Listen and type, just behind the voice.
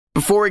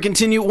Before we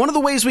continue, one of the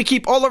ways we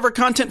keep all of our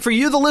content for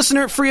you, the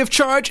listener, free of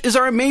charge is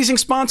our amazing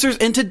sponsors,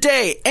 and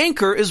today,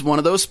 Anchor is one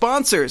of those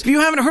sponsors. If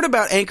you haven't heard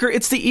about Anchor,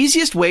 it's the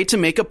easiest way to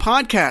make a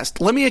podcast.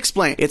 Let me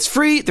explain. It's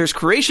free, there's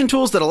creation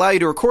tools that allow you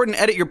to record and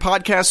edit your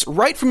podcasts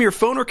right from your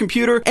phone or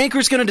computer.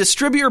 Anchor's going to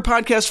distribute your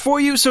podcast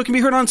for you so it can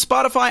be heard on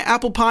Spotify,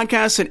 Apple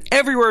Podcasts, and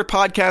everywhere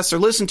podcasts are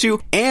listened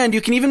to, and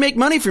you can even make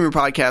money from your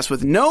podcast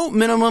with no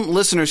minimum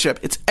listenership.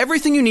 It's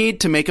everything you need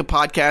to make a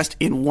podcast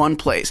in one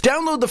place.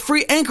 Download the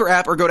free Anchor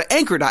app or go to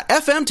anchor.fm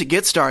to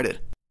get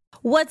started.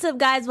 What's up,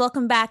 guys?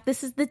 Welcome back.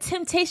 This is the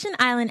Temptation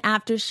Island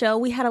After Show.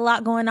 We had a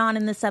lot going on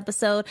in this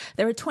episode.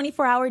 There were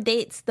 24-hour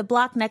dates, the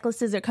block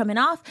necklaces are coming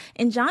off,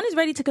 and John is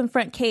ready to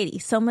confront Katie.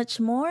 So much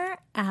more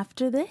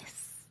after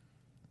this.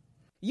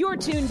 You're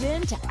tuned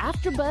in to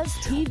AfterBuzz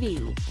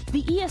TV,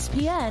 the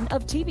ESPN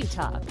of TV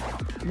talk.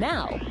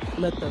 Now,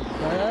 let the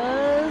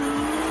buzz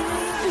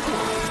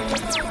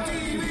begin.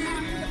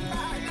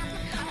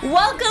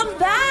 Welcome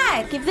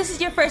back! If this is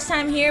your first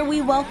time here,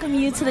 we welcome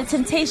you to the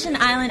Temptation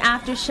Island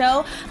After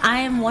Show. I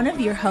am one of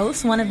your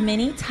hosts, one of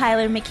many,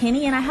 Tyler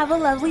McKinney, and I have a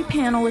lovely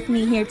panel with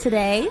me here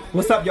today.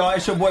 What's up, y'all?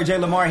 It's your boy Jay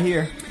Lamar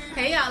here.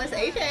 Hey, y'all. It's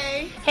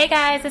AJ. Hey,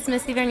 guys. It's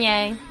Missy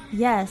Vernier.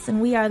 Yes, and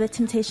we are the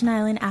Temptation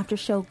Island After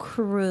Show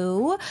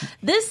crew.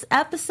 This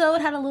episode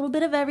had a little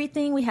bit of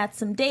everything. We had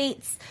some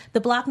dates.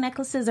 The block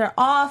necklaces are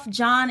off.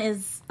 John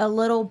is a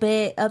little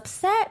bit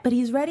upset, but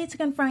he's ready to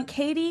confront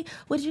Katie.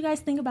 What did you guys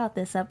think about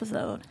this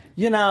episode?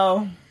 You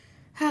know,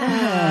 I'm like,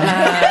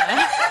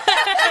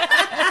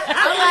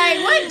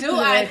 what do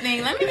I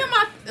think? Let me get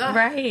my...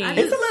 Right.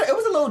 it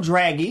was a little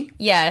draggy.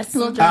 Yes. A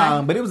little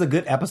dry. But it was a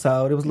good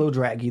episode. It was a little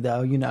draggy,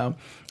 though, you know.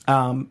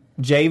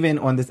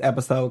 Javen on this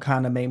episode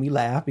kind of made me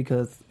laugh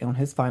because on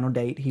his final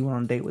date, he went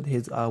on a date with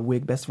his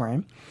wig best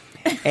friend.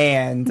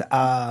 And,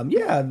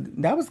 yeah,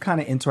 that was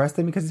kind of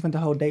interesting because he spent the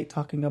whole date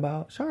talking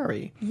about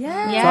Shari.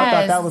 Yeah. Yes. So I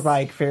thought that was,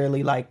 like,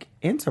 fairly, like,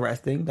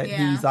 interesting that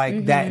he's,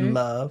 like, that in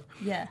love.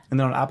 Yeah. And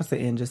then on the opposite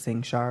end, just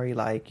seeing Shari,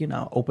 like, you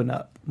know, open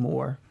up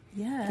more.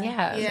 Yeah.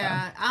 Yeah.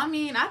 Yeah. I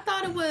mean, I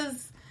thought it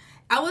was...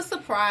 I was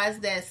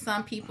surprised that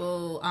some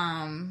people...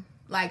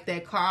 like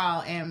that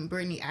Carl and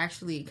Brittany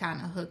actually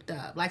kind of hooked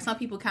up. Like some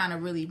people kind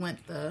of really went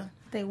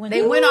They went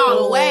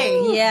all the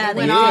way. Yeah, they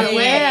went all the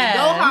way. Yeah.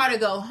 Go hard or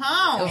go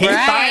home. He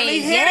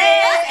finally hit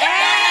it!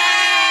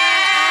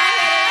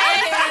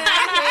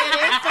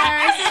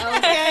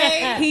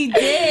 He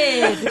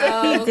did.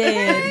 He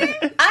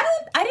did.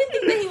 I didn't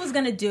think that he was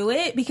gonna do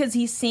it because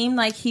he seemed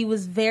like he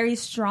was very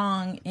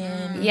strong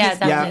in. Yeah,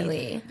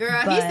 definitely.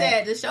 Girl, But- he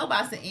said the show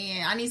about to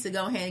end. I need to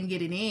go ahead and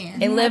get it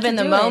in. And live in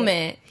the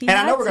moment. And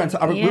I know we're going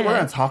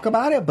to talk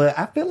about it, but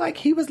I feel like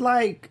he was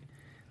like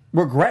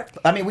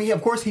regretful. I mean,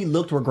 he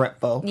looked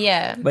regretful.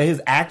 Yeah. But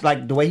his act,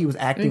 like the way he was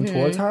acting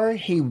towards her,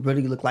 he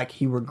really looked like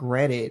he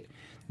regretted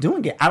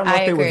doing it. I don't know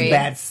if it was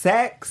bad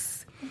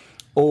sex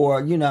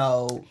or, you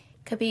know.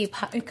 Could be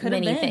could've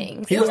many been.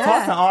 things. He was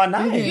tossing all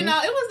night. You know,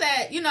 it was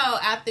that, you know,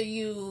 after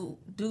you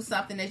do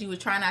something that you were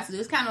trying not to do,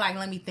 it's kind of like,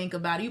 let me think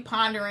about it. You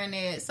pondering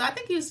it. So I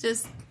think he was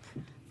just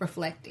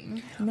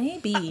reflecting.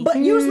 Maybe. But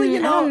usually, you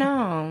I know. don't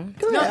know.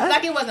 No,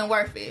 like it wasn't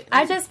worth it.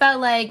 I just felt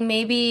like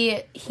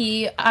maybe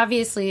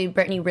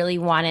Brittany really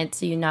wanted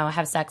to, you know,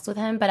 have sex with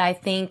him, but I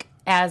think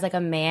as like a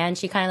man,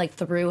 she kind of like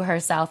threw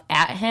herself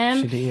at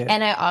him. She did.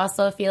 And I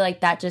also feel like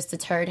that just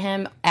deterred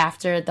him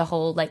after the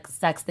whole like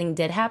sex thing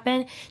did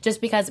happen, just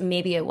because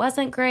maybe it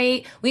wasn't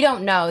great. We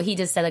don't know. He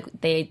just said like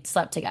they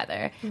slept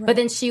together. Right. But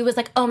then she was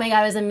like, oh my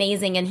God, it was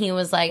amazing. And he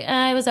was like,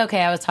 it was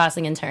okay. I was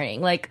tossing and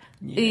turning. Like,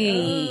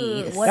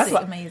 amazing.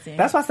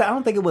 That's why I said I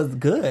don't think it was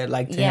good.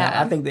 Like to him.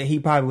 I think that he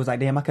probably was like,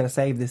 damn, I could have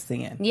saved this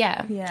sin.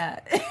 Yeah. Yeah.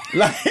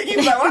 Like he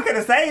was like, well, I could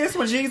have saved this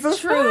one, Jesus.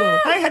 True.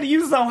 I ain't had to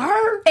use this on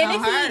her.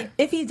 And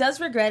if he does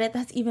regret it,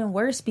 that's even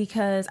worse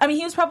because I mean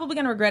he was probably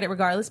going to regret it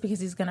regardless because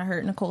he's going to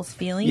hurt Nicole's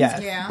feelings.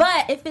 Yes. Yeah.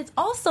 But if it's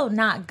also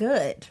not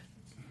good,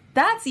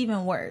 that's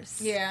even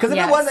worse. Yeah. Because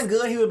if it wasn't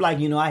good, he would be like,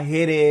 you know, I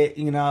hit it.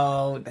 You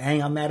know,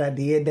 dang, I'm mad I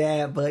did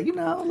that. But you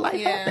know, life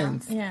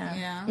happens.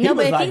 Yeah. No,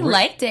 but if he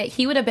liked it,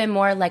 he would have been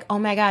more like, oh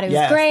my God, it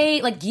was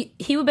great. Like,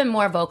 he would have been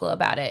more vocal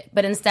about it.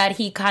 But instead,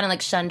 he kind of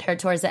like shunned her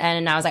towards the end,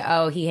 and I was like,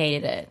 oh, he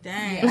hated it.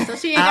 Dang. Yeah. So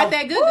she ain't got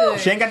that good.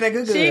 She ain't got that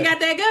good. She ain't got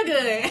that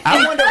good.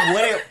 I wonder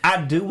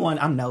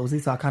what I'm nosy,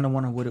 so I kind of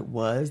wonder what it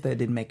was that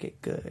didn't make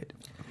it good.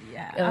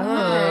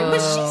 But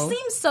she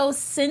seems so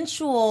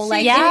sensual.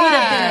 Like, Yeah. it would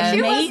have been She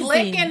amazing. was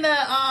licking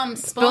the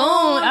spoon.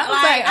 I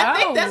was like, I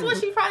think that's what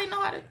she probably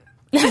know how to.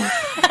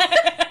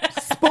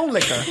 Spoon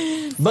liquor.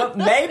 But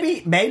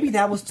maybe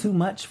that was too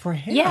much for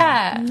him.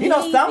 Yeah. You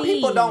know, some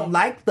people don't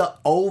like the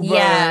overly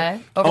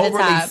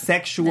top.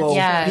 sexual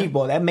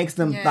people. That makes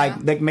them like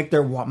they make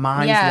their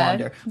minds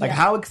wander. Like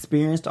how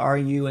experienced are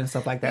you and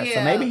stuff like that.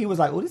 So maybe he was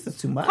like, "Oh, this is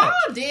too much." Paul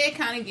did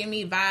kind of give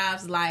me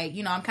vibes like,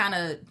 you know, I'm kind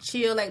of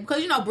chill, like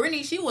because you know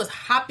Brittany, she was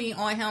hopping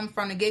on him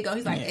from the get go.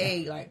 He's like,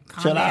 "Hey, like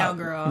calm Chill down, out.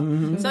 girl."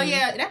 Mm-hmm. So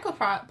yeah, that could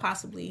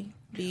possibly.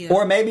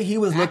 Or maybe he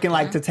was looking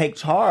like to take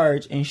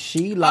charge, and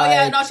she like. Oh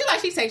yeah, no,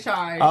 she take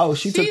charge. Oh,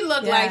 she took,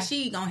 looked like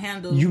she gonna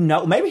handle. You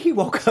know, maybe he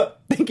woke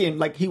up thinking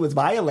like he was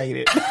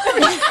violated.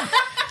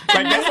 Like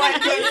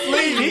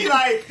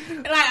like,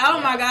 oh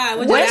my God,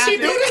 what did she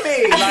do to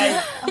me?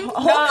 Like,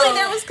 hopefully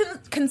there was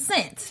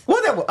consent.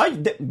 Well,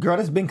 girl,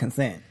 there's been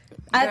consent.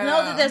 I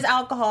know that there's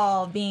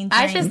alcohol being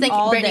drank. I just think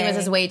all Brittany day. was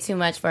just way too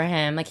much for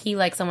him. Like, he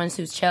likes someone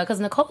who's chill, because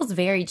Nicole's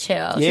very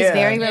chill. Yeah. She's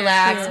very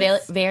relaxed,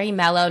 Yes. very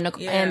mellow.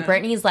 And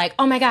Brittany's like,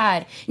 oh my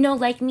God,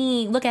 like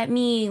me, look at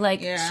me.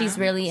 Like, she's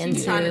really She's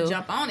into... trying to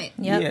jump on it.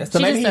 Yep. Yeah, so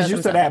She maybe just he's throws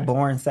used to himself. that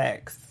boring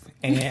sex.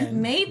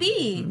 And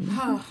Maybe.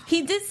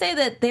 He did say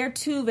that they're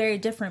two very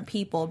different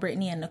people,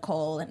 Brittany and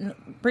Nicole. And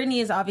Brittany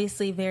is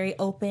obviously very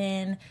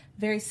open,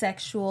 very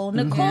sexual.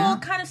 Nicole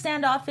kind of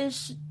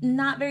standoffish,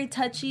 not very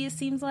touchy, it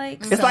seems like.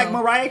 it's like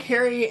Mariah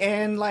Carey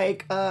and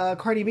like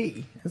Cardi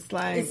B. It's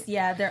like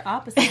they're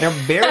opposite. they're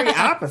very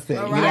opposite.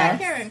 Mariah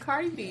Carey and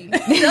Cardi B.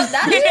 That's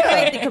a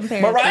great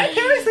comparison. Mariah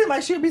Carey seemed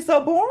like she'd be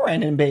so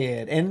boring in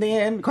bed, and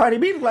then Cardi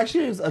B looked like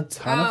she was a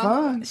ton of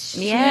fun.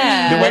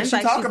 Yeah. The way looks she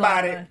like talk she's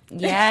about on it,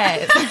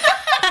 Yes.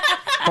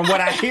 from what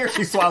I hear,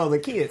 she swallowed the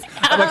kids.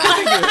 But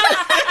continue.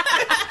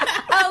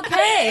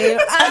 Okay.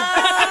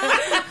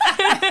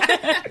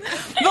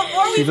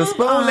 Before we She's a move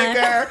spoon on,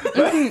 licker.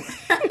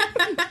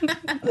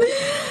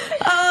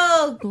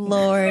 oh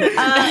Lord!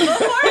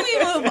 Before we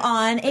move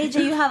on,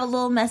 AJ, you have a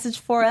little message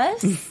for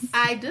us.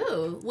 I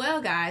do.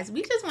 Well, guys,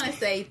 we just want to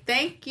say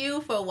thank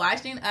you for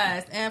watching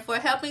us and for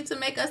helping to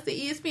make us the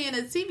ESPN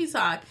and TV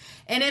Talk.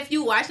 And if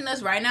you're watching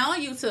us right now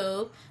on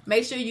YouTube,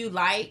 make sure you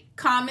like,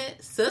 comment,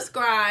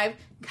 subscribe,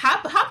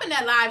 hop in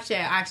that live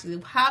chat. Actually,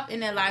 hop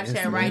in that live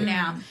chat right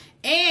now.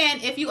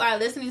 And if you are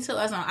listening to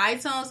us on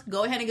iTunes,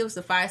 go ahead and give us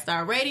a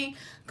 5-star rating.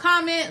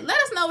 Comment, let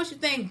us know what you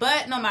think.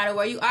 But no matter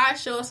where you are,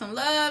 show us some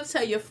love.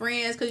 Tell your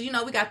friends, because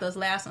we got those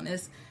laughs on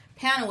this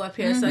panel up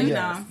here. So you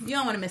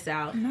don't want to miss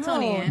out.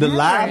 Tune in. The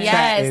live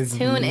chat is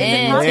tune lit.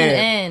 in. Tune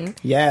in.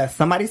 Yes,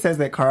 somebody says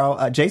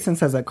that Jason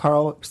says that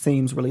Carl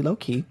seems really low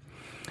key.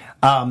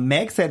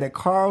 Meg said that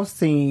Carl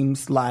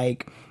seems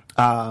like,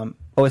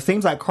 it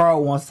seems like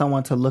Carl wants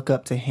someone to look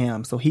up to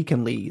him so he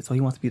can lead. So he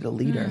wants to be the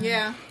leader.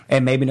 Yeah.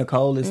 And maybe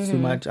Nicole is too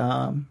much.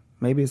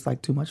 Maybe it's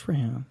like too much for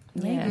him.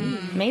 Yeah.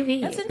 Maybe.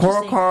 That's Poor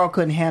interesting. Carl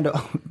couldn't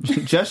handle.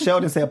 Just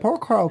Sheldon said, poor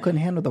Carl couldn't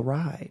handle the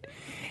ride.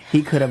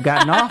 He could have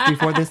gotten off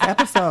before this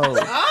episode.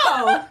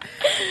 Oh,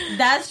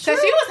 That's true.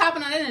 because she was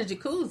hopping on it in a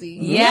jacuzzi.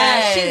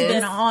 Yes. She's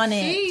been on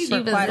it. She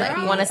for was quite a like,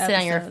 few want to sit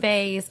on your episodes.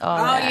 face. All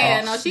Oh that.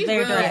 yeah, no, she's Very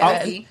real direct.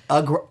 heavy.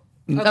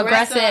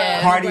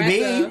 Aggressive. Cardi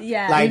B,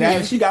 Yeah. like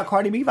that. She got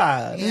Cardi B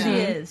vibes. She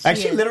is. Like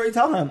she she is. literally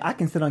told him, "I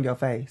can sit on your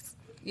face."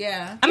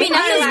 Yeah. I mean, He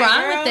probably nothing's like,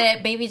 wrong girl, with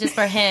it. Maybe just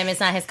for him, it's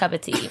not his cup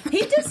of tea.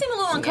 He did seem a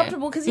little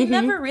uncomfortable because he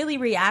never really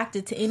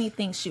reacted to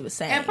anything she was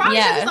saying. And probably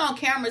Yeah. she was on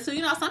camera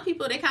too. Some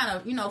people, they kind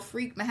of,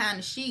 freak behind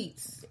the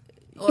sheets.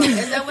 Or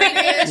is that what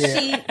it is?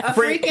 She- A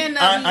Freak, freak in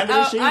the, under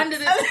the sheets? Under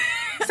the,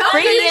 some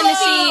Freaky in the people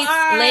sheets,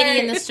 are- lady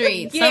in the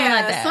streets, Yeah, something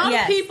like that. some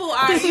Yes. people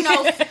are,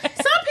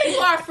 some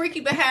people are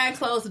freaky behind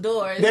closed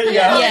doors. There you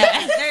go.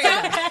 Yeah. There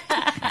you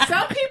go.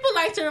 Some people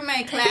like to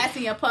remain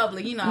classy in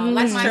public,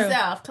 like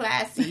myself,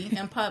 classy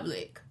in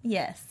public.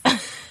 Yes.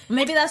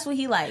 Maybe that's what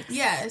he likes.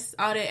 Yes,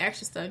 all that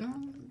extra stuff.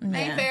 Yeah.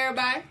 Ain't for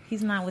everybody.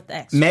 He's not with the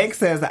extras. Meg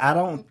says, I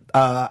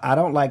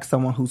don't like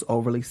someone who's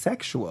overly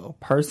sexual.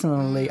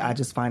 Personally, I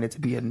just find it to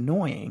be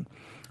annoying.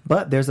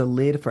 But there's a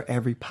lid for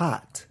every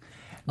pot.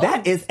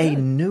 That is a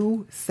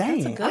new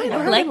saying. That's a good I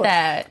one. I like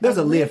that. There's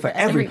a lid for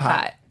every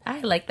pot. I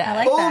like that. I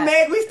like Oh, that.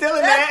 Meg, we still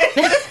in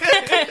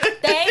that.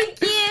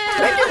 Thank you.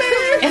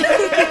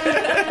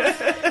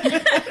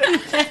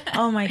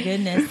 Oh my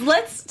goodness.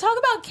 Let's talk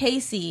about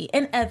Casey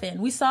and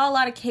Evan. We saw a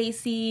lot of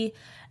Casey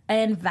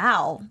and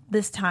Val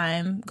this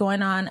time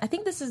going on. I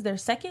think this is their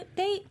second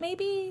date,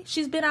 maybe.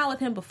 She's been out with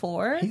him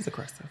before. He's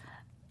aggressive.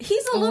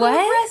 He's a little What?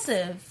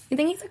 aggressive. You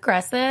think he's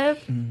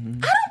aggressive? I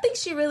don't think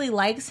she really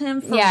likes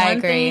him for Yeah, I one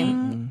agree.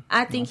 thing.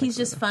 I think he's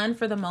just fun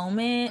for the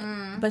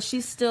moment, but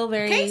she's still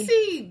very...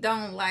 Casey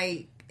don't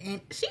like, and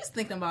she's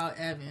thinking about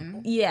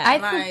Evan. Yeah. I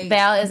Like, think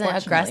Val isn't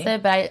unfortunately.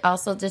 aggressive, but I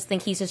also just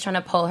think he's just trying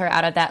to pull her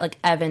out of that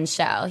Evan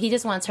shell. He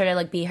just wants her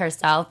to be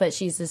herself, but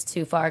she's just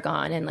too far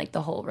gone in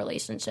the whole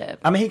relationship.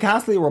 I mean, he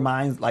constantly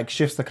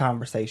shifts the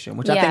conversation,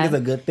 which I Yeah. think is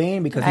a good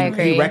thing because I he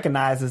agree.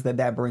 recognizes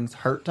that brings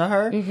hurt to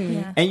her.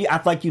 Yeah. And I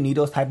feel like you need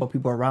those type of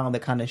people around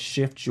that kind of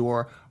shift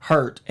your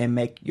hurt and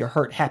make your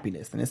hurt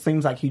happiness. And it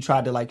seems like he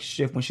tried to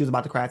shift when she was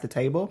about to cry at the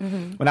table.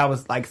 When I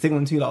was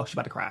signaling to you, she's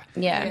about to cry.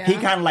 Yeah. He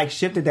kind of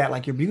shifted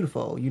that, you're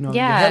beautiful. Your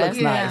Yeah. hair looks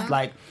Yeah.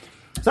 nice.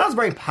 So I was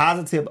very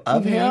positive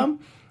of him,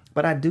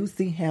 but I do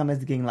see him as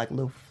getting a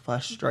little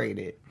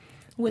frustrated.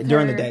 With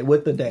During her.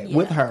 the day,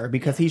 with her,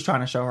 because he's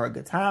trying to show her a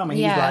good time, and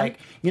Yeah. he's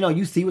like,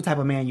 you see what type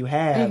of man you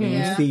have, and you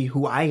Yeah. see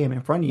who I am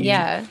in front of you,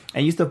 Yeah.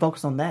 and you still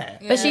focus on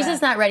that. But she's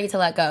just not ready to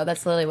let go.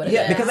 That's literally what it is.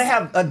 Yeah, because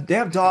they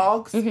have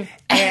dogs, And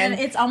and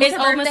it's almost It's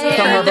her almost birthday. it's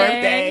on her birthday.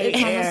 birthday, It's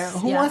and almost-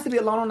 who yeah. wants to be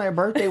alone on their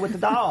birthday with the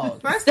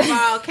dog? First of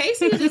all,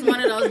 Casey's just one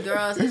of those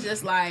girls that's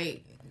just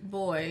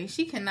boy,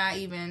 she cannot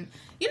even.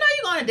 You know,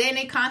 you go on a date and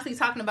they constantly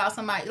talking about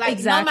somebody. Like,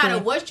 exactly. No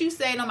matter what you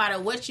say, no matter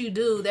what you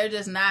do, they're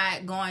just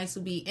not going to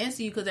be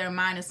into you because their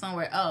mind is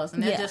somewhere else.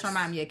 And that just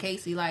remind me of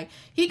Casey. Like,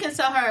 he can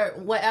tell her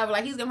whatever.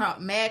 Like, he's giving her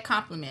mad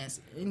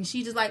compliments. And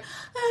she's just like,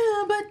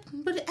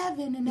 but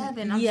Evan and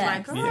Evan. I'm just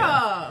like, girl.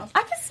 Yeah.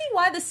 I can see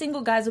why the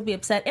single guys would be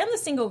upset and the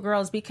single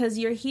girls, because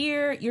you're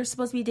here, you're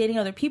supposed to be dating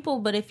other people,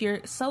 but if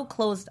you're so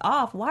closed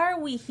off, why are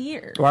we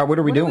here? Why, what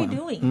are we doing?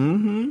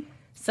 Mm-hmm.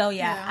 So,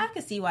 I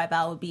can see why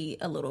Val would be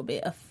a little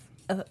bit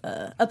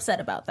upset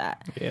about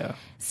that. Yeah.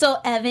 So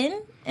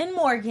Evan and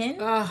Morgan.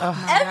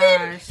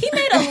 Evan, he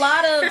made a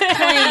lot of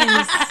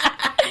claims.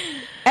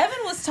 Evan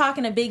was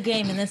talking a big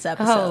game in this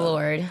episode. Oh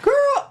Lord,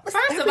 girl!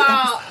 First of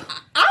all,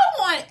 I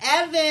want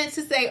Evan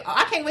to say.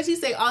 I can't wait to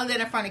say all that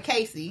in front of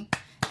Casey.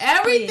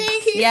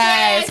 Everything he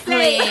said,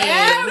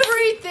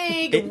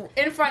 everything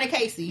in front of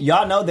Casey.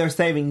 Y'all know they're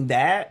saving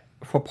that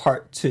for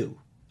part 2.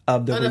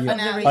 Of the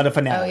finale.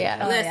 Oh,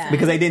 yeah. Listen.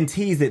 Because they didn't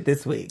tease it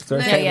this week. So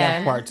they're saving that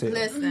for part 2.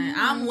 Listen,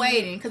 I'm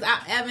waiting. Because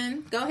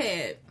Evan, go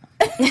ahead.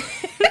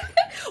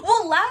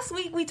 Well, last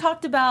week we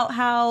talked about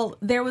how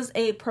there was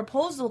a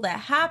proposal that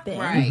happened.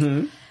 Right.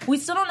 Mm-hmm. We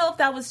still don't know if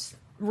that was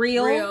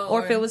real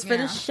or if it was for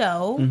the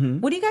show. Mm-hmm.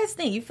 What do you guys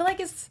think? You feel like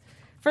it's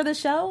for the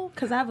show?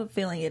 Because I have a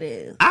feeling it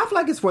is. I feel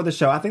like it's for the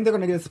show. I think they're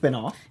going to get a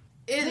spinoff.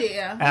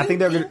 I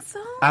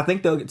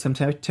think they'll get some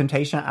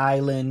Temptation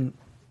Island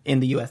in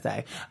the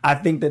USA. I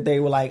think that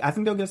I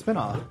think they'll get a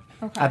spinoff.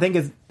 Okay. I think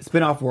it's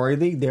spinoff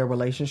worthy, their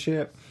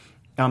relationship.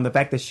 The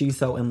fact that she's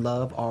so in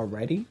love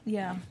already.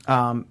 Yeah.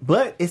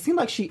 But it seemed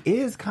like she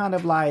is kind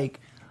of like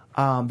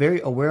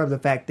very aware of the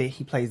fact that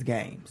he plays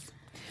games.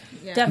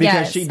 Yeah.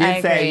 Because she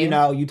did say,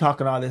 you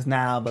talking all this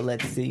now, but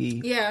let's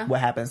see what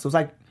happens. So it's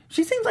like,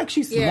 she seems like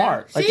she's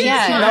smart. Like she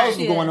knows what's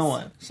going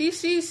on.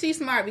 She's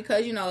smart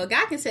because, a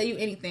guy can tell you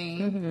anything.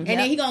 Mm-hmm. And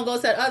then he going to go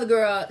tell the other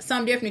girl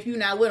something different if you're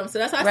not with him. So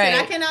that's why I said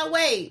I cannot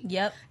wait.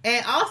 Yep.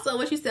 And also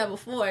what you said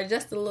before,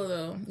 just a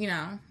little,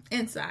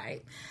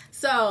 insight.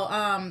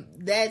 So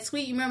that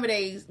tweet, you remember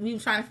we were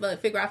trying to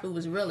figure out if it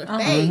was real or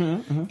fake.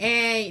 Mm-hmm.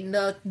 And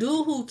the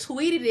dude who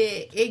tweeted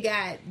it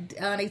got,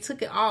 they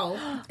took it off.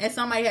 And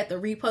somebody had to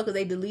repost because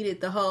they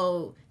deleted the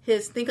whole...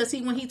 his thing, because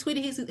when he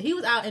tweeted, he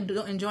was out and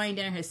enjoying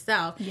dinner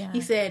himself. Yeah. He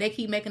said they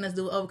keep making us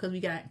do it over because we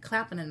got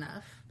clapping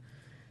enough.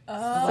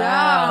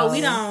 Oh, so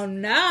we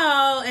don't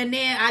know. And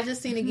then I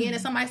just seen again,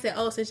 and somebody said,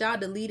 "Oh, since y'all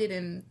deleted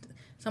and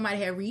somebody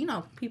had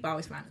people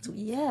always find a tweet."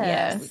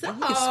 Yeah, so, you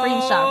can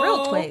screenshot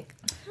real quick.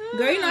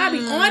 Girl, I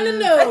be on the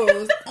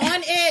nose,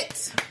 on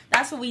it.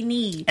 That's what we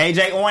need.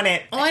 AJ on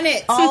it,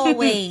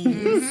 always.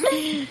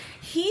 Mm-hmm.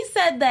 He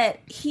said that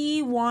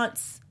he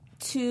wants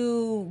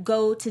to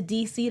go to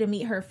DC to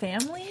meet her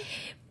family.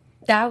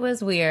 That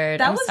was weird.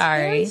 That I'm was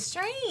sorry.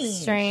 Very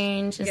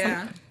strange.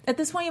 Yeah. At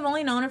this point, you've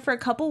only known her for a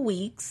couple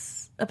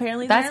weeks.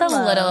 Apparently, that's a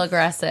little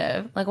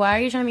aggressive. Like, why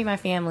are you trying to meet my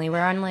family? We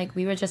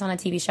were just on a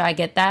TV show. I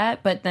get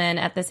that, but then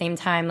at the same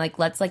time,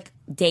 let's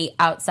date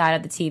outside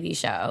of the TV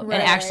show and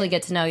actually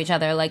get to know each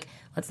other. Like,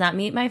 let's not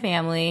meet my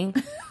family.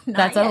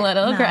 That's a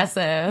little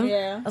aggressive.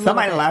 Yeah.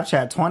 Somebody in the live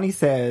chat, Tony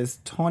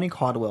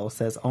Caldwell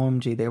says,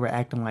 "OMG, they were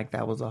acting like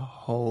that was a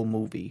whole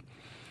movie."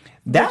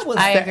 That was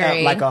set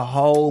up like a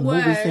whole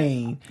movie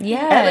scene.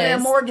 Yes. Evan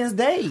and Morgan's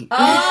date.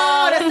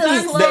 Oh, that's the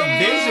visual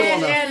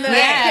and the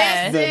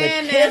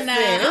kissing.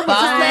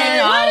 Falling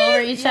all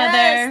over each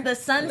other. The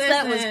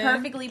sunset was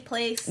perfectly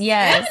placed.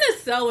 Yes. Evan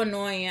is so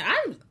annoying.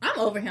 I'm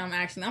over him,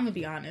 actually. I'm going to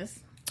be honest.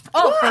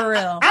 Oh, for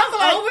real.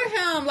 I'm over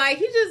him. Like,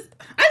 I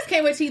just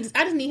can't wait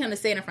I just need him to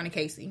say it in front of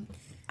Casey.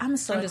 I'm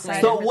so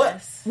excited. So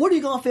what are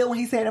you going to feel when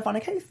he said it in front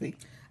of Casey?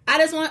 I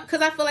just want,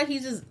 because I feel like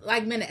he's just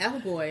been an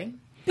F boy.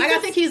 Like, I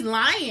think he's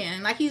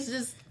lying. Like, he's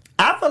just...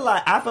 I feel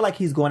like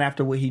he's going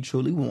after what he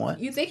truly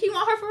wants. You think he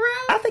want her for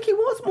real? I think he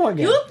wants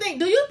Morgan.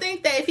 Do you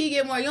think that if he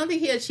get more, you don't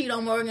think he'll cheat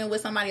on Morgan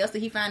with somebody else that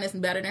he find that's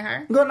better than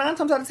her? Girl, 9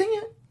 times out of 10.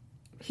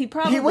 He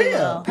probably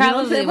will.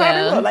 Probably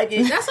will. Like,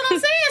 that's what I'm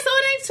saying. So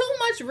it ain't too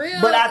much real.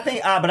 But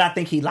I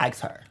think he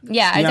likes her.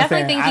 Yeah, I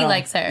definitely think he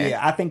likes her. Yeah,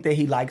 I think that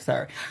he likes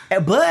her.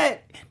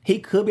 But he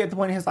could be at the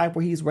point in his life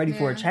where he's ready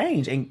for a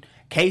change. And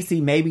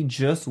Casey maybe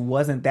just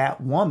wasn't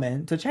that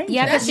woman to change.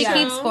 Yeah, because she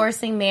keeps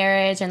forcing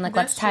marriage and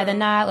let's tie the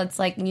knot. Let's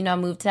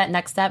move to that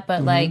next step.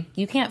 But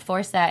you can't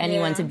force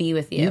anyone to be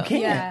with you. You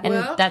can't. Yeah. And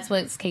that's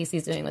what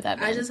Casey's doing with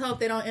Evan. I just hope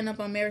they don't end up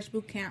on marriage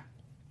boot camp.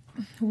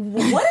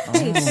 What if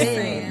they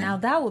did? Now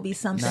that would be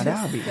something. Now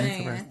that would be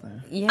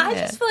interesting. Yeah. I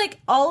just feel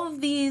like all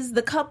of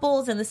the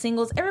couples and the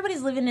singles,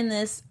 everybody's living in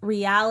this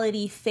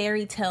reality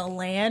fairy tale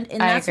land, and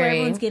that's why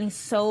everyone's getting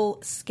so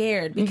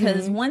scared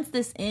because once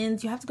this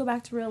ends, you have to go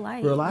back to real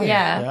life.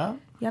 Yeah.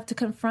 You have to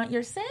confront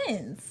your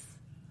sins.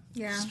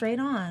 Yeah. Straight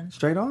on.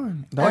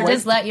 Or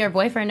just let your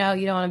boyfriend know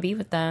you don't want to be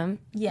with them.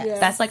 Yes.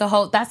 That's like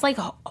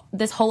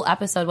this whole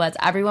episode was.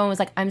 Everyone was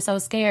like, I'm so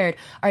scared.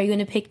 Are you going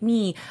to pick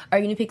me? Are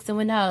you going to pick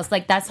someone else?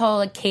 Like, that's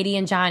whole, Katie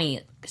and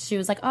Johnny. She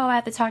was like, oh, I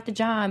have to talk to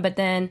John. But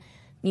then,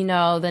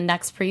 the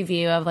next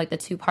preview of, the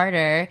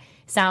 2-parter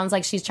sounds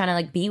like she's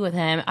trying to, be with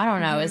him. I don't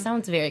know. It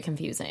sounds very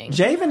confusing.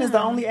 Javen is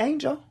the only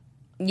angel.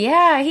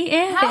 Yeah, he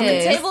is. How the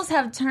tables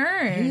have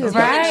turned. Right. Him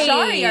and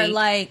Shari are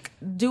like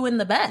doing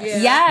the best. Yeah.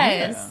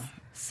 Yes. Yeah.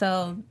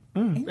 So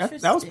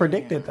That was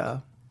predicted,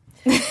 though.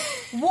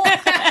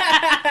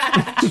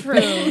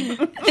 True.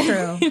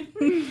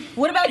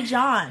 What about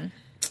John?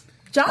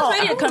 John's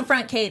ready to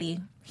confront Katie.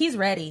 He's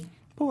ready.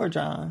 Poor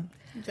John.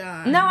 No,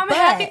 I'm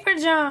happy for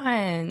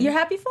John. You're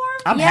happy for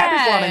him? I'm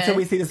happy for him until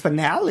we see this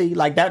finale,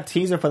 like that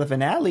teaser for the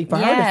finale. For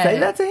her to say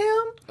that to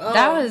him,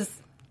 that was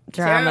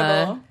drama.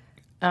 Terrible.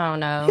 Oh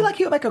no,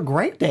 he'll make a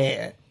great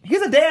dad.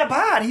 He's a dad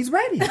bod. He's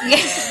ready.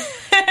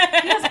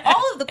 He has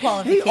all of the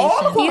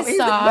qualifications. He's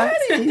soft.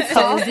 He's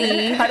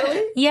cozy.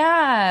 cuddly.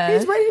 Yeah,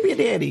 He's ready to be a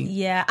daddy.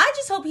 Yeah, I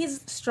just hope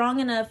he's strong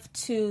enough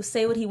to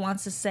say what he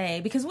wants to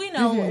say, because we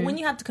know when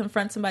you have to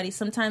confront somebody,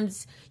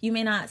 sometimes you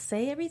may not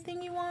say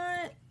everything you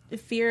want,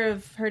 fear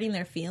of hurting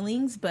their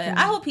feelings, but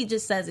I hope he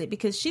just says it,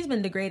 because she's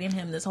been degrading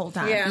him this whole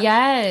time. Yeah.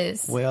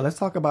 Yes. Well, let's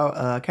talk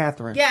about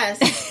Catherine. Yes.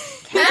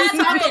 Let's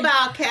talk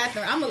about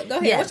Catherine. I'm gonna go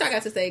ahead. Yes. What y'all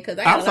got to say? Because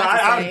I got a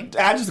lot to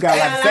say. I just got a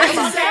lot to say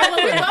about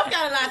We Catherine. both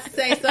got a lot to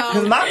say. Because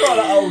So my girl,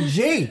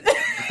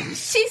 OG,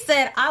 She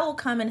said, I will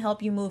come and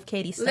help you move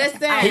Katie's stuff.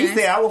 listen. he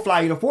said, I will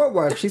fly you to Fort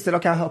Worth. She said,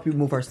 okay, I'll help you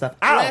move her stuff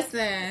out.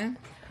 Listen,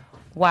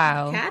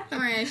 Wow.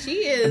 Catherine, she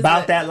is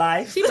About that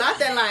life, She about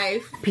that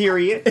life.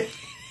 period.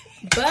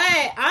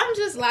 But I'm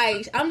just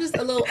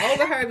a little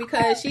over her,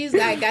 because she's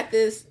like got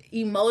this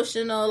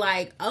emotional,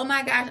 like, oh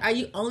my gosh, are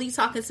you only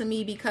talking to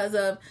me because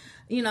of,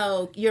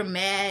 you're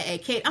mad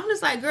at Kate? I'm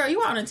just like, girl,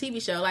 you are on a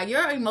TV show. Like,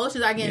 your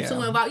emotions are getting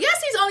too involved.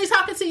 Yes, he's only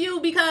talking to you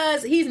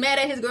because he's mad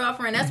at his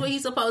girlfriend. That's what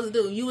he's supposed to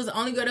do. You was the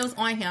only girl that was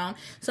on him.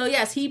 So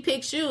yes, he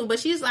picked you. But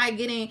she's like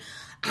getting,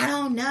 I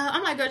don't know.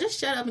 I'm like, girl, just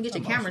shut up and get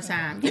your camera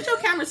time. Get your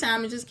camera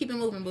time and just keep it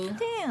moving, boo.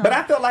 Damn. But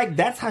I feel like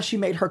that's how she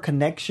made her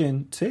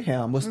connection to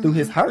him, was through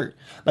his hurt.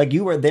 Like,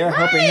 you were there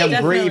helping him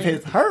grieve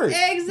his hurt.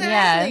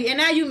 Exactly. And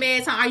now you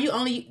mad time. Are you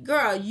only,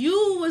 girl,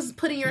 you was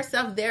putting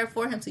yourself there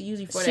for him to use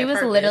you for that She was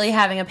purpose. literally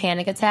having a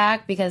panic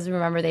attack, because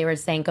remember, they were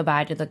saying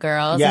goodbye to the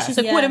girls. Yes. And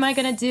she's like, what am I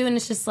going to do? And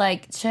it's just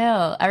like,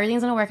 chill.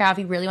 Everything's going to work out. If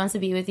he really wants to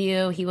be with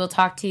you, he will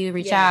talk to you,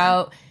 reach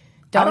out.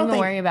 Don't even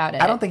worry about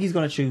it. I don't think he's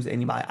going to choose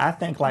anybody. I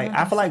think,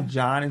 I feel like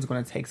John is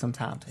going to take some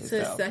time to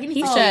himself.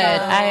 He should.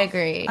 I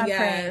agree.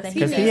 Yes,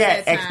 Because he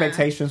had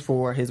expectations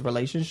for his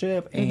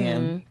relationship,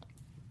 and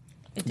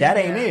that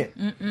ain't it.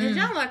 And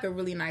John like a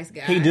really nice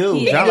guy. He do.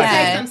 He John can like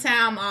take some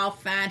time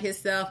off, find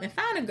himself, and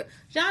find a girl.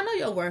 John, know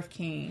your worth,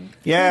 King.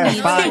 Yeah,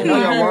 fine. Know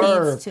your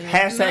worth. to.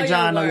 Hashtag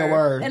John, know your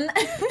worth.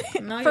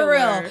 And Know for your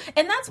real. worth.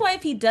 And that's why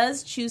if he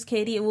does choose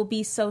Katie, it will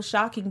be so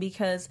shocking,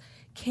 because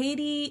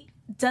Katie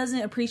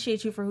doesn't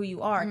appreciate you for who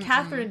you are.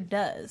 Catherine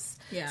does.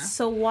 Yeah.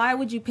 So why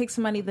would you pick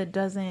somebody that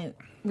doesn't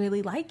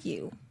really like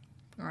you?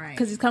 Right.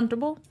 Because he's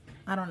comfortable?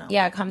 I don't know.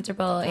 Yeah,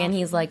 comfortable. And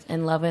he's like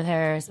in love with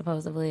her,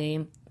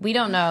 supposedly. We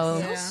don't know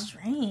Yeah.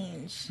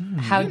 Strange.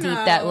 how deep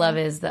that love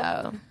is,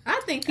 though.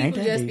 I think Ain't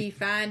people that just deep? be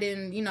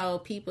finding,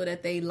 people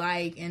that they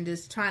like and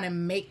just trying to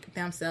make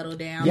them settle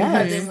down.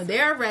 Yes. Because then when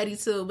they're ready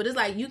to, but it's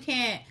like you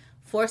can't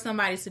force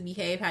somebody to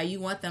behave how you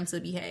want them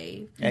to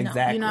behave.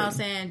 Exactly. You know what I'm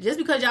saying? Just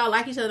because y'all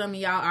like each other, I mean,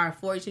 y'all are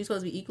for each other. You're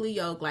supposed to be equally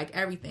yoked, like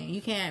everything.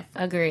 You can't,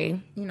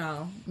 Agree.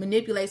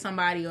 manipulate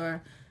somebody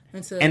or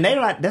into. And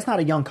that's not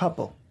a young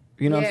couple.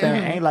 You know what I'm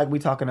saying? Yeah. Ain't like we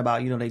talking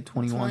about, they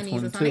 21, 20s or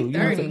 22. something, You know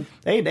what I'm 30.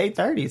 saying? They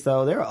 30,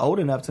 so they're old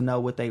enough to know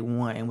what they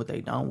want and what they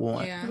don't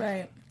want. Yeah.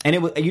 Right. And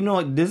it was,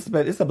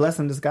 it's a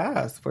blessing in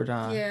disguise for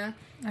John. Yeah.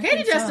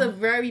 Katie's just a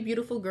very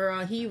beautiful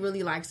girl. He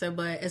really likes her,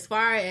 but as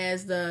far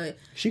as the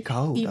She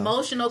cold. though.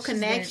 emotional very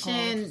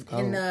connection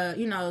cold. and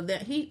the,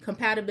 that he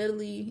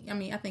compatibility, I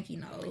mean, I think he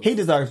knows. He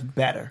deserves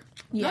better.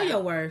 Know your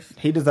worth.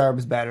 He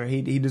deserves better.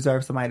 He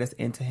deserves somebody that's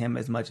into him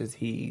as much as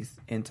he's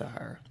into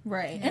her.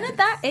 Right. And at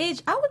that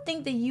age, I would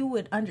think that you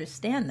would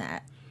understand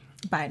that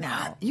by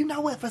now. You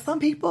know what? For some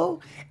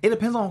people, it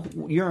depends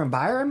on your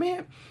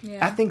environment.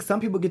 Yeah. I think some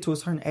people get to a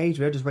certain age,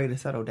 they're just ready to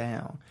settle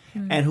down.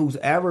 And who's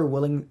ever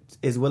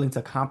is willing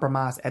to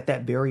compromise at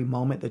that very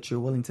moment that you're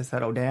willing to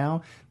settle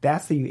down,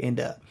 that's who you end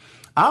up.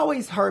 I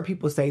always heard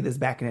people say this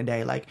back in the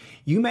day, like,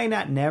 you may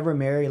not never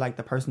marry like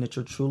the person that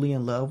you're truly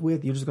in love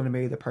with. You're just going to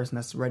marry the person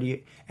that's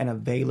ready and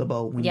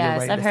available when you're Yes,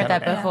 ready I've to heard settle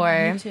that down.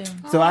 before. Me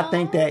too. So I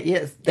think that,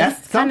 yes, that's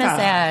It's kind of sometimes.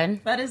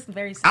 sad. That is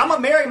very sad. I'm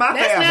going to marry my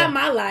That's forever. not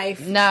my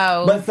life.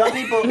 No. But some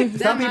people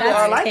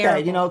are like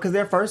terrible. that, because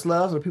their first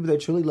loves or people they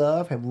truly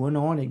love have went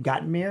on and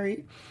gotten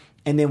married,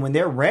 and then when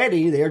they're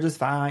ready, they're just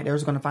fine. They're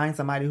just going to find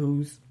somebody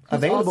who's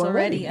available also and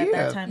ready at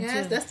Yeah. that time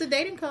Yes, too. that's the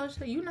dating coach.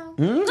 You know.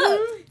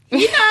 Look,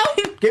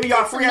 Give me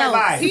y'all free notes.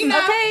 advice. You know.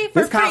 okay, for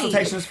This free.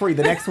 consultation is free.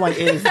 The next one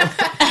is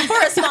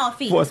For a small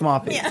fee. for a small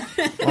fee.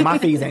 Well, my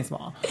fees ain't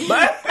small,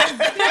 but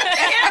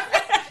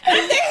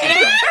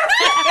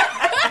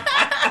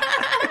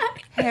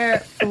Hair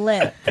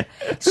flip.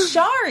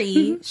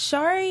 Shari,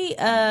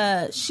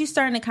 she's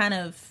starting to kind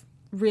of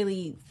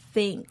really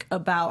think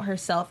about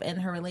herself and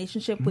her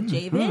relationship with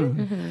Javen.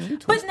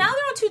 But now they're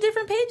on two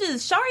different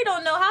pages. Shari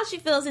don't know how she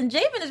feels, and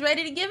Javen is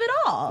ready to give it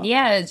all.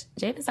 Yeah,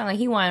 Jaden sounded like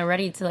he wanted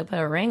ready to like put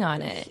a ring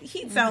on it.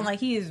 He sound like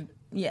he is,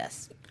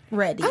 yes.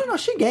 ready. I don't know.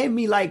 She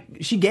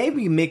gave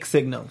me mixed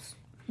signals.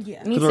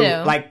 Yeah, Me too.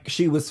 Like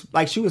she was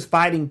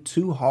fighting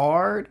too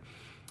hard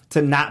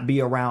to not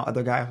be around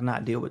other guys, to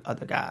not deal with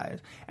other guys.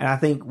 And I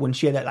think when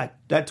she had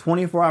that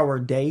 24-hour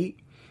date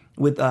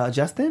with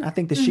Justin, I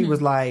think that she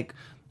was like,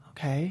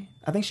 okay.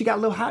 I think she got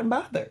a little hot and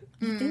bothered.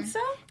 You think so?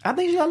 I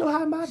think she got a little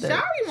hot and bothered.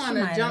 Shari want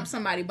to jump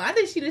somebody, but I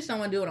think she just don't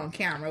want to do it on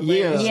camera. But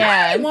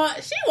Yeah.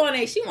 She want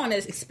to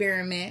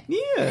experiment.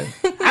 Yeah.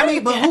 I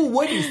mean, but who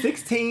wouldn't?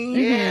 16?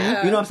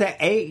 Yeah. You know what I'm saying?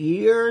 8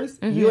 years?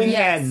 You ain't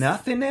had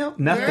nothing else?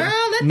 Nothing. Girl,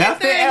 let nothing that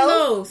thing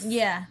else? loose.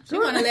 Yeah. She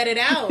want to let it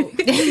out.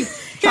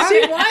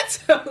 She wants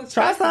to.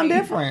 Try something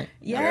different.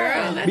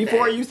 Yeah. Girl,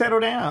 Before you settle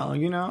down,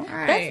 you know?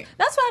 Right.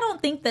 That's why I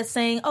don't think that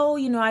saying, oh,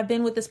 I've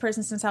been with this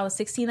person since I was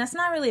 16, that's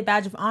not really a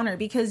badge of honor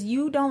because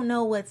you don't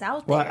know what's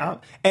out there.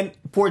 Well, and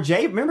for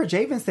remember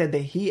Javen said that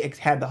he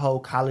had the whole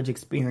college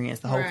experience,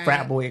 the whole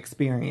frat boy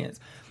experience.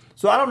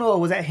 So I don't know,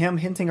 was that him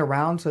hinting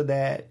around to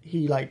that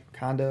he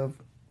kind of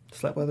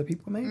slept with other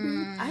people maybe?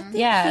 I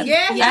think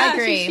I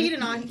agree.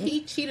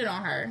 He cheated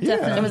on her.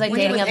 Yeah. It was like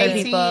When he dating was other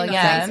 18 people. or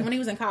Yeah. 16, when he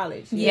was in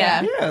college.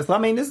 Yeah. Yeah, so I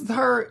mean, this is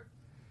her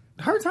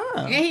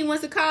time. And he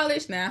went to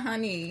college now,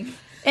 honey.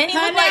 And he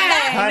looked like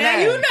that. Honey. Now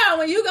you know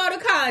when you go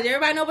to college,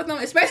 everybody know what them.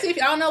 Especially if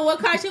y'all know what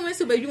college you went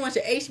to, but if you went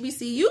to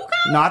HBCU college.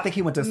 No, I think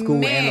he went to school in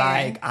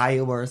Man.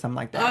 Iowa or something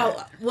like that.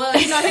 Oh well,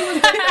 he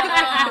was.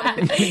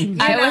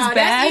 Iowa's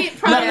bad. That's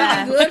probably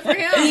not good for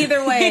him.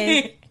 Either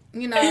way.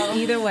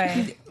 Either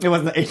way. It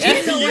wasn't Either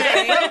way,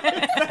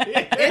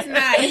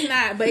 it's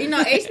not. But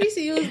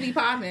HBCUs be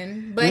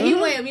popping. But he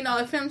went,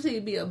 if him to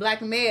be a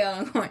black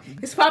male,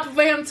 it's popping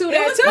for him too.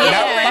 That too.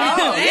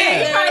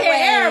 Yeah. He probably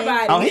had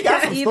everybody. Oh, he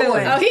got some Either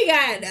stories. way. Oh, he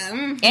got.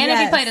 And if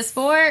he played a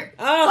sport,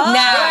 no, no.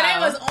 that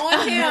was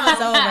on him.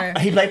 It's over.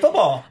 He played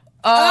football.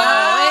 it's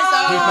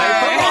He over. played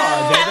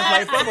football. Javen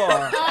played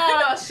football.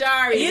 Oh,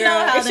 Shari, You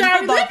know how them Shari,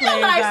 football live your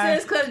players life, are.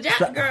 sis, because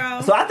Jack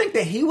girl. So I think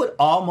that he would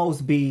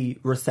almost be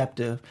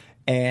receptive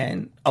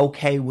and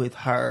okay with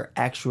her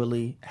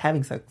actually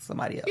having sex with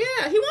somebody else.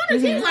 Yeah, he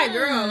wanted. He was like,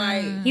 girl,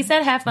 like He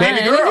said have fun.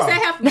 Baby girl. he said,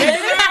 have baby girl,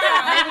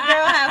 Baby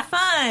girl, have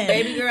fun.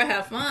 baby girl,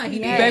 have fun. He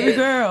did. Baby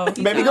girl.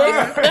 Baby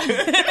girl.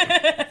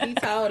 He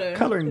told her.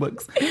 Coloring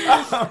books.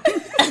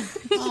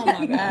 Oh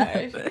my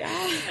gosh.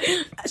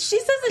 She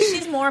says that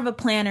she's more of a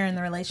planner in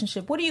the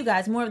relationship. What are you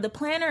guys? More of the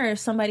planner or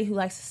somebody who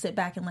likes to sit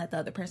back and let the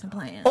other person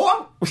plan?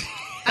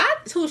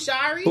 Who,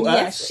 Shari? Who,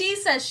 Yeah, us? she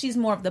says she's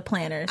more of the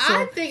planner. So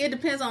I think it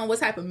depends on what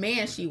type of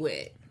man she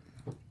with.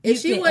 If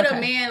she with a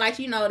man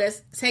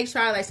that's takes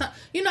charge,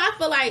 I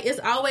feel like it's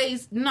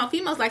always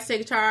females like to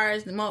take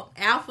charge, the more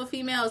alpha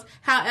females.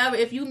 However,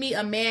 if you meet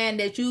a man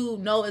that you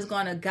know is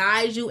going to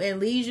guide you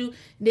and lead you,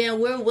 then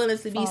we're willing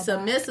to be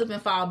submissive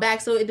and fall back.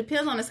 So it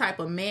depends on the type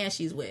of man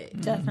she's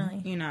with.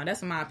 definitely.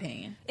 That's my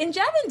opinion. And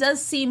Javin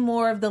does seem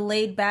more of the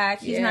laid back,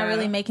 he's not Yeah.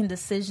 really making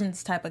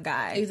decisions type of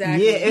guy.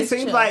 Exactly. Yeah, it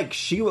seems like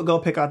she would go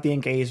pick out the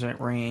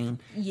engagement ring.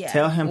 Yeah.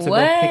 Tell him to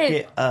What? go pick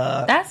it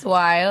up. That's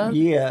wild.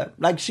 Yeah,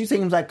 like she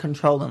seems like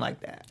controlling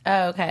like that.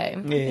 Oh, okay.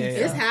 Yeah,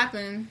 It's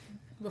happened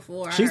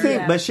before.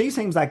 but she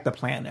seems like the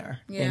planner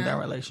in Yeah. their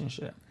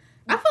relationship.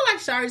 I feel like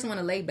Shari's want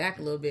to lay back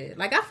a little bit.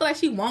 Like, I feel like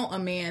she want a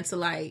man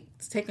to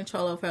take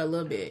control of her a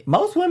little bit.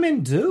 Most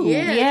women do.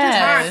 Yeah,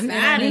 Yeah, it's just hard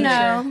you finding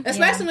know.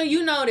 especially when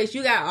you know that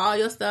you got all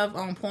your stuff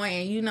on point,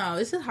 and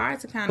it's just hard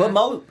to kind But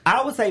of.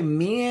 I would say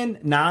men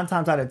 9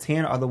 times out of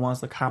 10 are the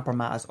ones that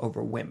compromise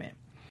over women.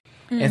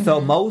 And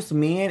so most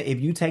men, if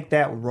you take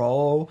that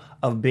role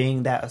of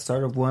being that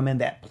assertive woman,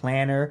 that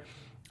planner,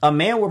 a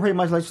man will pretty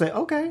much let you say,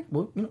 okay,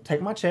 well,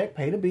 take my check,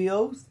 pay the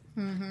bills,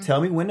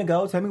 tell me when to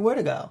go, tell me where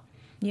to go.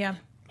 Yeah.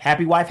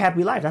 Happy wife,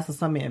 happy life. That's how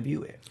some men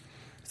view it.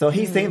 So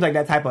he seems like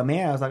that type of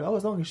man. I was like, oh,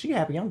 as long as she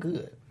happy, I'm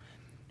good.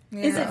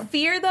 Yeah. Is it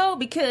fear though?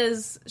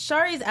 Because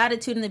Shari's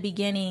attitude in the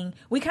beginning,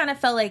 we kind of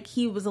felt like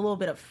he was a little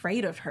bit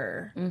afraid of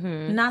her.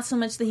 Not so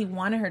much that he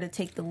wanted her to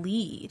take the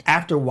lead.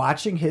 After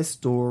watching his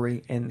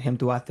story and him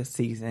throughout the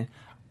season,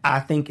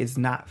 I think it's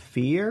not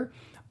fear.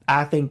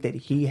 I think that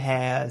he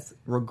has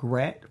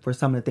regret for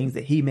some of the things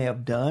that he may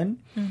have done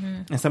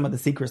and some of the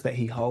secrets that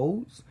he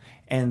holds.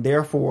 And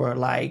therefore,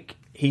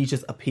 he's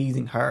just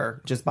appeasing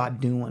her just by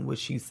doing what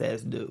she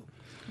says do.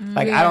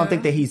 I don't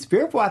think that he's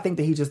fearful. I think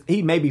that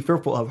he may be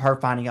fearful of her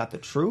finding out the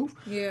truth.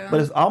 Yeah.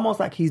 But it's almost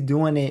like he's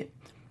doing it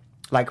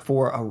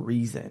for a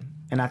reason.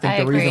 And I think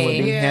the reason would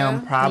be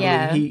him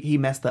probably he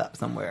messed up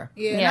somewhere.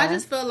 Yeah, Yeah. and I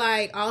just feel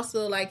like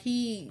also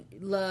he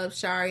loves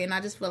Shari, and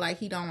I just feel like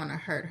he don't want to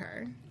hurt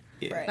her.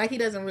 Yeah. Like he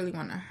doesn't really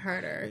want to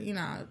hurt her,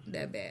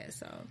 that bad.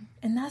 So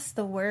And that's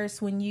the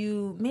worst when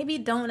you maybe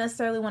don't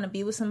necessarily want to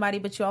be with somebody,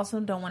 but you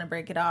also don't want to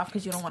break it off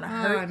because you don't want to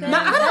hurt them. no.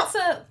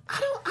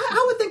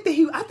 I would think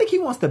that he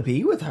wants to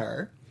be with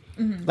her.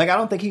 I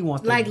don't think he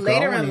wants to later go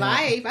in anywhere.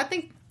 life, I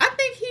think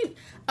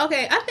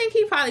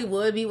he probably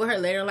would be with her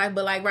later in life,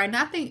 but right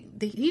now I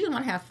think he just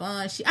want to have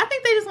fun. I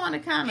think they just want to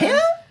kind of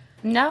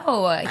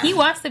No, he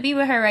wants to be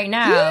with her right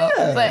now.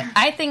 Yeah. But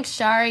I think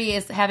Shari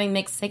is having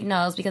mixed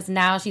signals because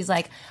now she's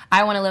like,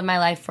 I want to live my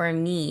life for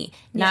me,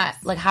 not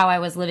like how I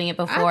was living it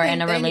before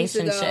in a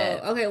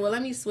relationship. Okay, well,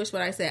 let me switch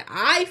what I said.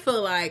 I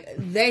feel like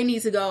they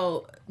need to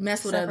go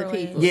mess with other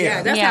people.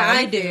 Yeah. That's how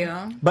I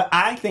feel. But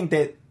I think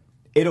that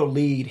it'll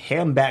lead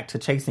him back to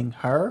chasing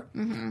her.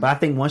 Mm-hmm. But I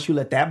think once you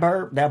let that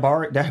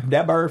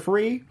bird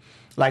free,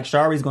 like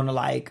Shari's gonna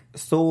like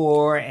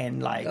soar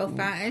and like go find,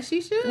 and she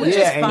should. Which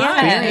is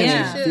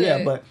fine.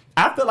 Yeah, but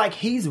I feel like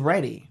he's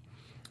ready.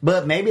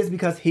 But maybe it's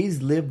because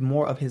he's lived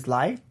more of his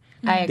life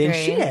than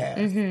she has.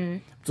 Mm-hmm.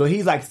 So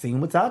he's like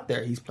seeing what's out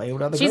there. He's playing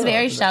with other girls. She's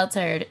very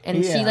sheltered,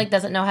 and she like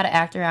doesn't know how to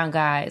act around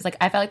guys. Like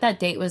I felt like that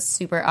date was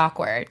super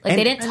awkward. Like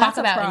they didn't talk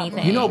about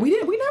anything. You know, we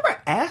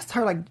never asked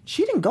her. Like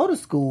she didn't go to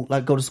school,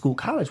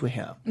 college with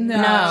him.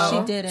 No,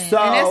 she didn't. So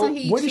and that's when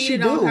he what did she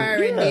do? On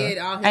her and did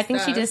all his I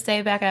think stuff. she just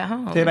stayed back at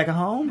home. Stayed back at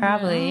home?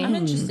 Probably. I'm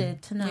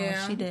interested to know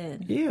if she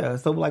did. Yeah.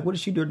 So like, what did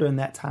she do during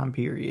that time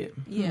period?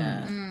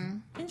 Yeah.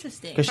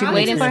 Interesting. Because she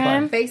waiting for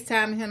him.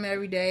 FaceTiming him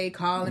every day,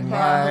 calling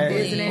him,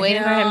 visiting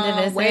waiting him, for him to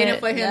visit, waiting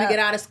for him to get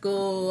out of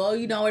school. Oh,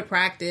 you know, at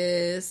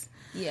practice.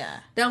 Yeah.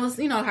 That was,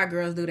 you know how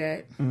girls do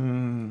that.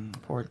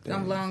 Poor thing.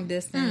 Some long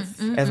distance.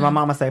 As my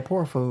mama say,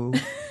 poor fool.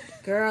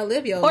 Girl,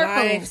 live your Poor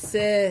life, fool.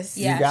 sis.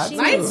 Yeah, she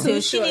Life's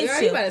too She short. needs Girl,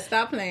 to. you better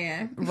stop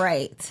playing.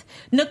 Right.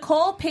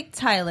 Nicole picked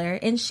Tyler,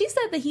 and she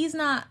said that he's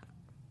not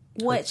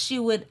what she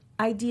would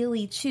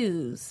ideally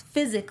choose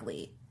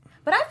physically.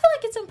 But I feel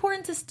like it's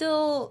important to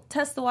still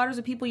test the waters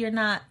with people you're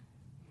not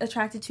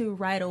attracted to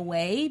right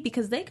away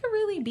because they could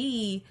really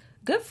be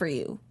good for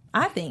you,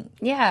 I think.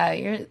 Yeah,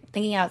 you're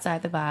thinking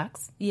outside the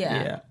box.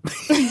 Yeah.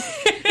 Because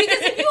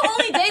if you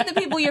only date the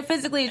people you're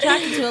physically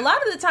attracted to, a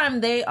lot of the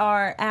time they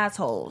are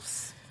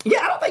assholes. Yeah,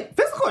 I don't think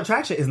physical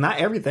attraction is not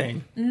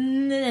everything.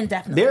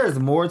 Definitely. There is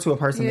more to a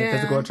person than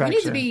physical attraction. You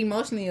need to be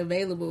emotionally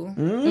available.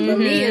 For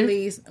me, at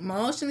least,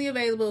 emotionally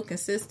available,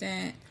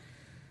 consistent,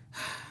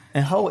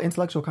 and hold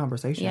intellectual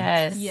conversation.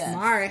 Yes.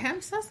 smart.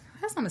 Have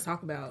something to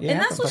talk about. Yeah. And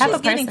that's what Have she a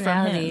was getting from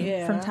personality.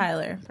 him, from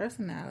Tyler.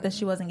 Personality. That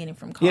she wasn't getting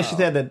from Carl. Yeah, she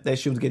said that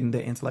she was getting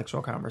the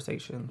intellectual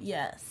conversation.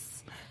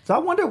 Yes. So I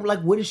wonder, like,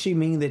 what does she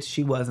mean that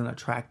she wasn't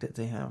attracted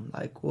to him?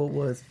 Like, what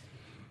was...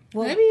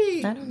 Well,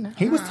 maybe I don't know.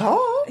 He was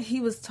tall. he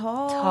was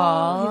tall.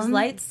 Tall. He was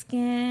light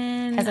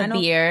skinned. Has a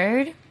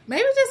beard.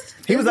 maybe just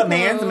He was a physical.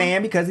 man's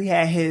man because he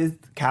had his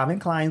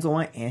Calvin Kleins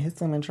on and his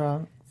swimming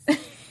trunks.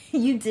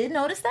 You did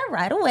notice that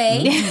right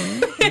away.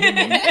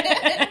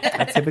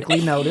 I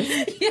typically notice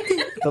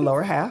the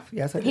lower half.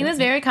 Yes, I did. He was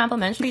very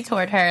complimentary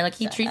toward her. Like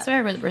he treats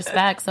her with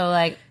respect. So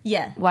like,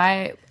 Yeah.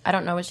 why? I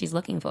don't know what she's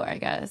looking for. I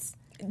guess.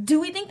 Do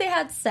we think they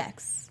had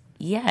sex?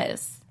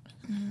 Yes.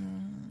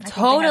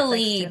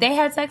 Totally. They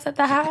had sex at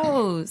the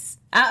house.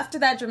 After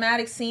that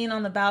dramatic scene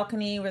on the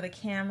balcony where the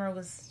camera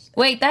was...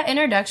 Wait, that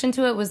introduction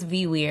to it was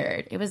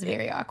weird. It was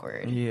very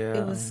awkward. Yeah.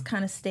 It was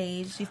kind of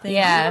staged, you think? I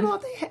Yeah. don't know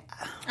if they had...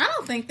 I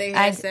don't think they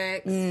had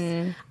sex.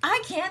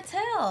 I can't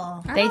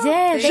tell. They did.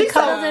 They think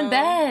cuddled so. in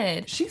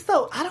bed. She's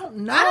so... I don't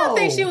know. I don't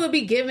think she would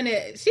be giving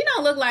it. She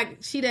don't look like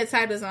she that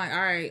type that's like, all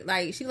right,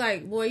 like she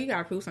like, boy, you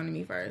gotta prove something to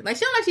me first. Like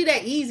she don't like she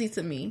that easy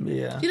to me.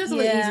 Yeah. She doesn't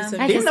look Yeah. easy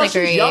to I me. Even though she's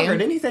disagree. younger.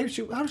 Didn't he say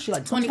she... How old is she,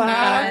 like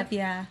 25?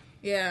 Yeah.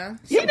 Yeah.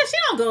 She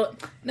don't go.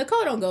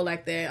 Nicole don't go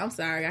like that. I'm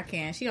sorry, I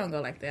can't. She don't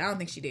go like that. I don't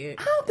think she did.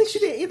 I don't think she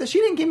did either. She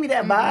didn't give me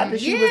that vibe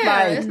that she was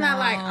like... it's not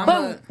like I'm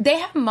But they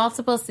have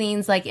multiple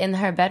scenes like in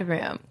her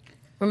bedroom.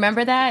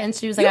 Remember that? And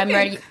she was like, "I'm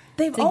ready."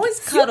 They've always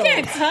you cuddled.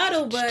 can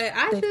cuddle, but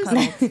I They've just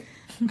cuddled.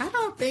 I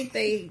don't think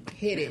they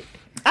hit it.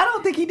 I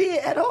don't think he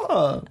did at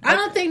all. I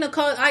don't think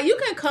Nicole. You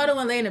can cuddle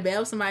and lay in the bed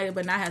with somebody,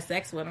 but not have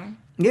sex with them.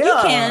 Yeah. You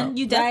can.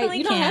 You definitely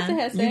You don't can. have to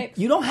have sex.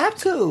 You don't have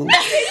to.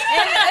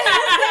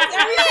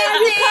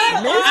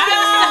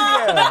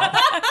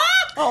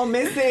 Oh,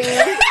 Missy.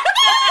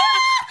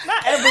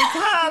 Not every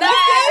time. Not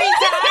every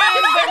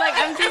time, but like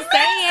I'm just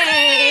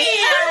saying.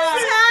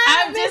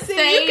 I'm just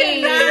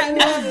saying. I'm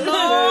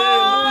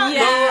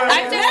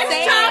just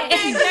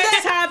saying.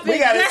 Next topic. We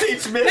gotta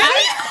teach Missy.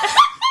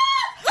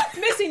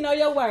 Missy, know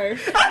your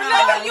worth.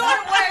 No, your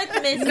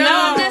worth, Miss. No,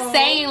 I'm just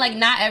saying, like,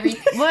 not every.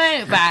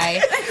 What?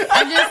 Bye.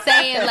 I'm just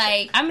saying,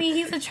 like, I mean,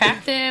 he's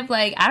attractive.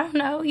 Like, I don't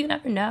know. You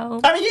never know.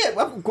 I mean, yeah.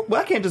 Well,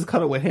 I can't just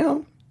cuddle with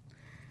him.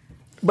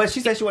 But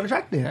she said she wasn't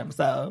attracted to him,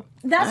 so.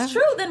 That's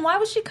true. Then why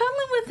was she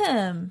cuddling with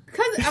him?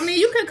 Because, I mean,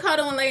 you can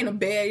cuddle and lay in a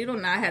bed. You do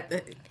not have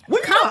to. We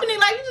Company,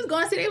 like, you just go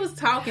and see they was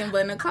talking,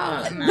 but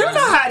Nicole, no. You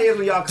know how it is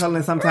when y'all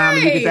cuddling sometimes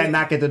and you get that Right.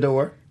 knock at the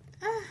door.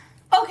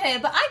 Okay,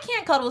 but I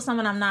can't cuddle with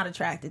someone I'm not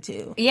attracted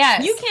to.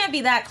 Yes. You can't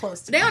be that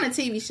close to me. They on a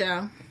TV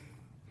show.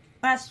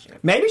 That's true.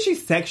 Maybe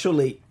she's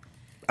sexually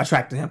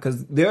attracted to him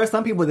because there are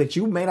some people that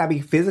you may not be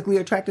physically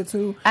attracted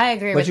to. I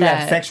agree but with you that.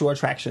 have sexual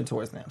attraction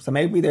towards them. So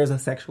maybe there's a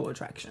sexual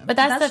attraction. But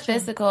that's That's the true.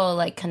 physical,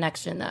 like,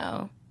 connection,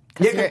 though.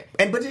 'Cause Yeah,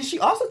 you're- but then she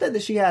also said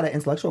that she had an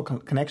intellectual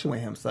connection with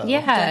him. So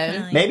yeah.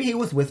 Definitely. maybe he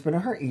was whispering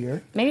in her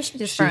ear. Maybe she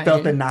just She fronting.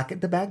 felt the knock at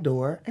the back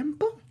door, and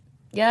boom,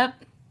 Yep.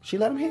 she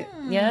let him hit.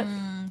 Yep.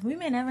 We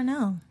may never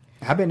know.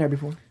 I've been there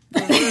before.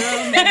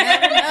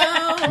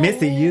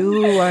 Missy,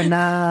 you are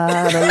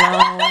not alone.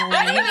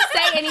 I didn't even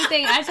say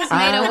anything. I just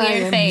made a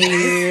weird face.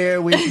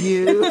 Here with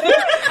you.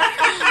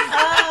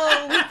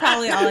 Oh, we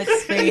probably all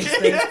experienced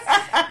this.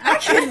 I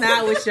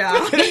cannot with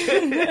y'all.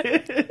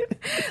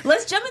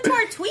 Let's jump into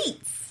our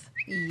tweets.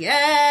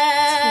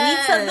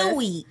 Yes. Tweets of the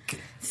week.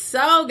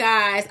 So,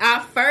 guys,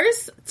 our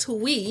first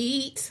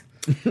tweet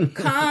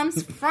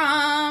comes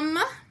from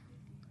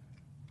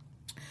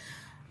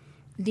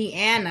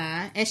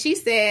Deanna, and she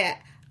said,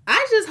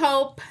 I just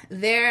hope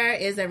there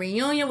is a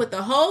reunion with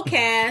the whole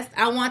cast.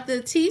 I want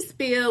the tea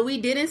spill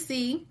we didn't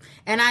see,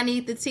 and I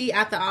need the tea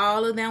after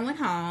all of them went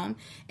home,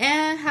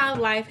 and how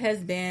life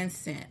has been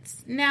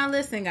since. Now,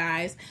 listen,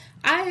 guys.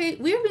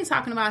 We've been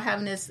talking about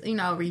having this,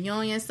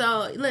 reunion.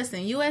 So,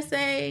 listen,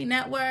 USA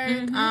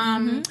Network,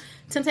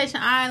 Temptation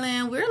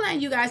Island, we're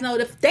letting you guys know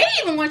if they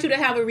even want you to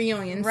have a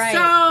reunion. Right.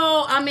 So,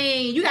 I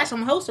mean, you got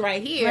some hosts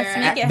right here. Let's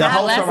make it The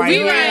happen. hosts are right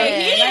here. Right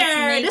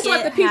here. This is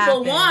what the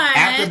people want.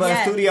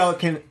 AfterBuzz Studio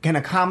can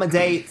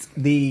accommodate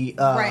the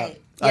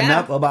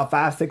enough about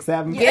 5, 6,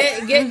 7.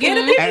 Get the people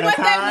At a what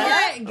they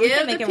time. want.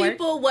 Give the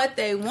people what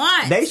they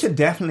want. They should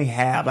definitely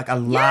have like a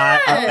live.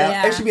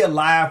 It should be a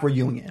live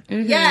reunion.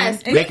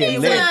 Yes, They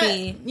can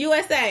it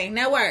USA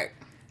Network.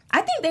 I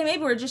think they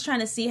maybe were just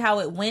trying to see how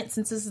it went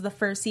since this is the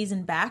first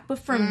season back. But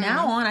from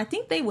now on, I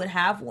think they would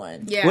have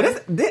one. Yeah. Well,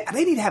 they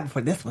need to have it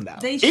for this one though.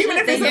 They should. Even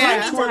if it's They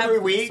like need 2 to or have 3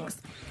 it weeks. for this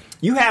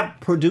You have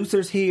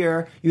producers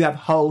here. You have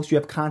hosts. You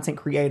have content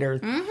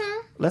creators.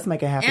 Let's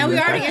make it happen. And we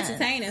real already fast.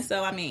 entertaining,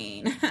 so I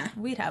mean,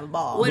 We'd have a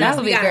ball. what That else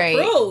would we be gotta great.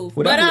 prove?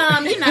 What But else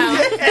anyways,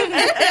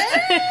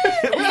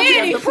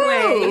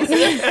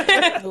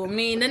 I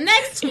mean, the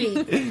next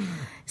tweet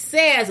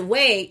says,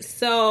 "Wait,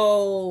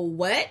 so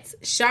what?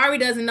 Shari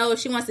doesn't know if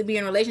she wants to be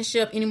in a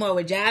relationship anymore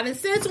with Javin.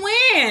 Since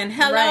when?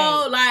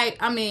 Hello, like,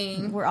 I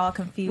mean, We're all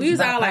confused. we was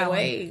about all like, that one.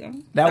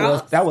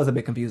 wait, That was a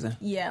bit confusing.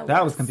 Yeah,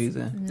 That was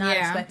confusing. Not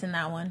Yeah. expecting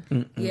that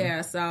one.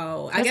 yeah.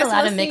 So I There's guess a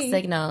lot we'll of mixed see.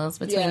 signals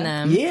between Yeah.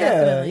 them.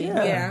 Yeah.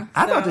 Yeah,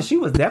 I thought so- that she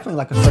was definitely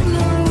like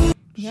a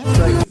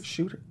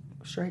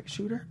straight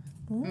shooter.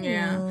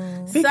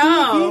 Yeah.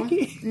 So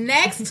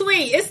next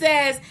tweet, it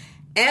says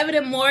Evan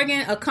and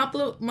Morgan, a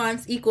couple of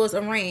months equals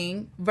a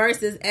ring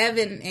versus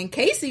Evan and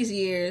Casey's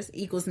years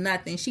equals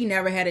nothing. She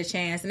never had a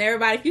chance. And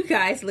everybody, if you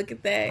guys look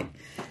at that,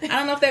 I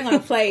don't know if they're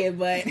going to play it,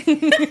 but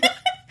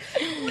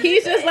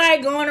he's just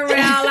like going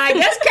around like,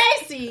 that's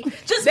Casey.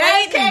 Just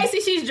that's waiting.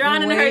 Casey. She's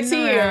drowning in her Waiting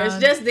tears.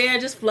 around. Just there,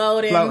 just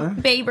floating.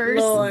 Babers.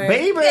 Lord.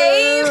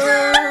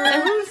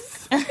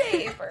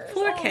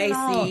 Poor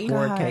Casey.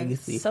 Poor God,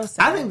 Casey. so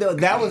sad.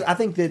 I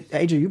think that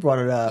Adrian, you brought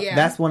it up. Yeah.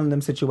 That's one of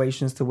them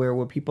situations to where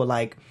people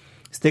like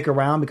stick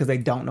around because they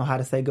don't know how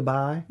to say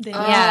goodbye. Oh,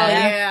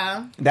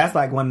 yeah. That's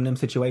like one of them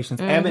situations.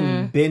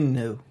 Evan Ben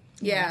knew.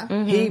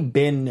 Yeah. He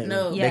been knew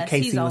No. that Yes,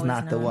 Casey he's was always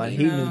not the known. one. He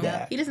He No. knew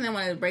that. He doesn't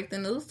want to break the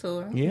news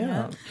to her.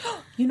 Yeah.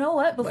 You know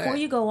what? Before But-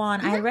 you go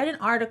on, I read an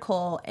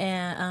article,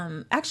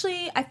 and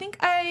actually, I think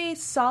I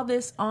saw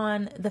this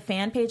on the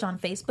fan page on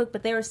Facebook.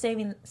 But they were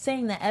saying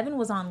that Evan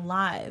was on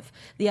live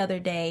the other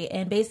day,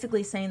 and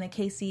basically saying that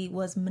Casey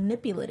was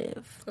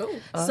manipulative.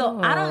 So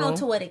I don't know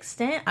to what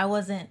extent. I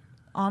wasn't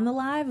on the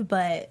live,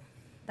 but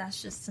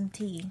that's just some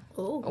tea.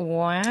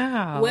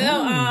 Wow.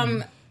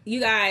 Well, you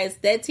guys,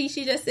 that tea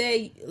she just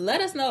said,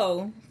 let us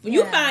know. When you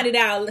Yeah. find it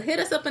out, hit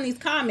us up in these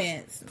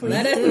comments.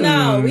 Let us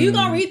know. We're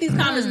going to read these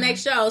comments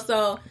next show,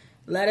 so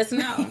let us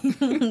know.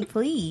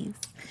 Please.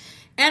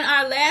 And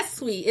our last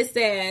tweet, it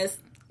says,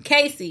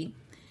 Casey,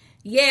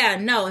 yeah,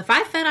 no, if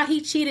I found out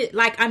he cheated,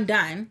 like, I'm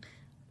done.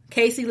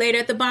 Casey later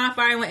at the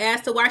bonfire and was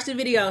asked to watch the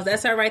videos.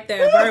 That's her right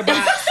there, Bird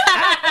Box.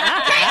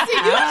 Casey,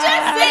 you just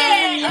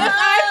said, if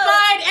I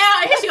find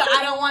out, and she go,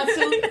 I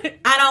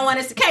don't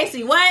want to.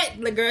 Casey, what?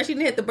 The girl, she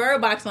didn't hit the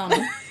Bird Box on me.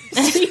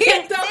 She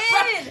hit the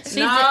She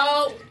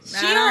No, She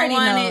I don't already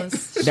want knows. it.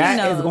 She That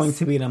knows. is going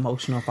to be an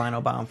emotional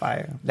final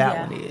bonfire. That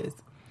Yeah. one is.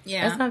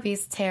 Yeah. That's gonna be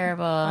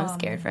terrible. I'm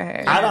scared for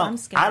her. I'm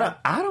scared.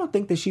 I don't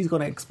think that she's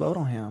going to explode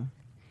on him.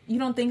 You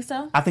don't think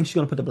so? I think she's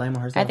going to put the blame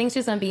on herself. I think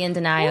she's gonna be in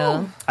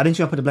denial. I think she's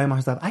going to put the blame on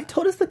herself. I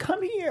told us to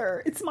come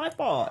here. It's my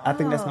fault. I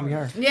think that's going to be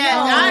her.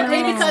 Yeah, I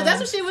agree because that's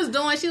what she was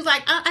doing. She was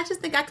like, I just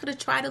think I could have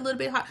tried a little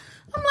bit hard.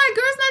 I'm like,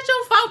 girl, it's not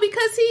your fault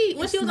because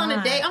when she was on the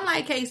not. date, I'm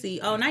like, Casey,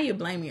 oh, now you're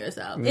blaming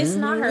yourself. It's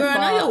not her Girl,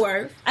 fault. know your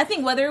worth. I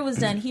think whether it was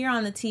done here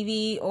on the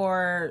TV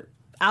or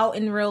out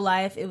in real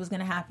life, it was going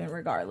to happen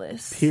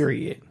regardless.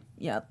 Period.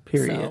 Yep.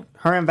 Period. So.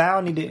 Her and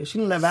Val she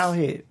didn't let Val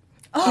hit.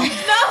 Oh, no.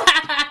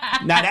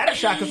 Now that'll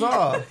shock us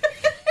all.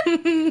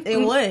 It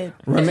would.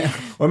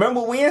 Remember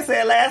what Wynn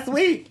said last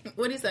week?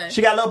 What'd he say?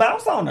 She got a little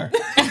bounce on her.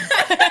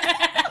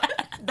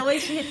 The way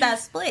she hit that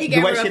split. He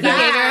gave way her a she 5.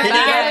 did. He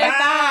gave her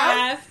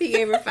 5. He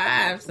gave her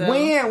 5. So.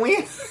 Win.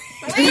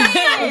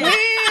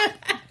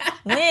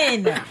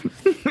 Win.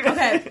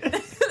 Okay.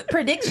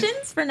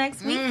 Predictions for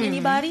next week?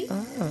 Anybody?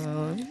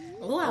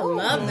 Oh, I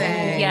love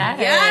that. Yes.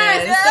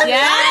 Yes.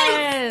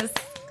 Yes.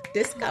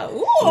 Disco.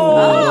 Ooh.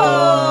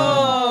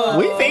 Oh.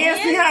 We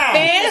fancy, huh?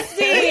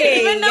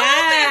 Fancy. Even know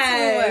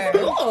Yes. fancy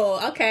word.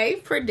 Ooh, okay.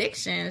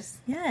 Predictions.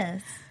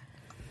 Yes.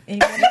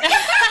 Anybody?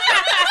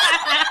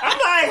 I'm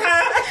like,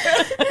 huh?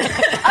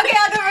 Okay,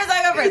 I'll go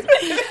first.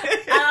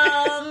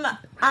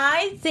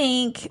 I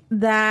think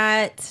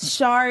that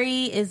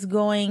Shari is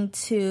going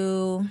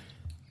to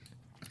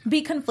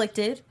be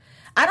conflicted.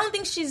 I don't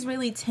think she's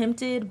really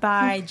tempted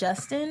by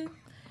Justin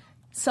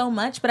so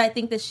much, but I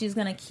think that she's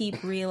going to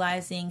keep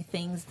realizing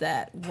things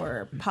that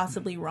were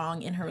possibly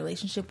wrong in her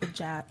relationship with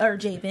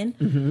Javen.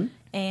 Mm-hmm.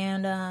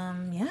 And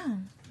yeah,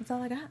 that's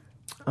all I got.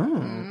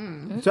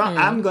 So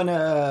I'm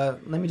gonna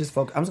I'm just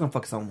gonna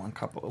focus on one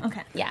couple.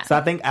 Okay. Yeah. So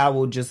I think I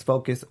will just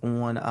focus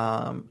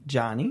on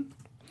Johnny,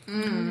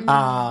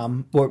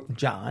 or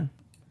John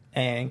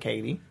and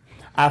Katie.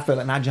 I feel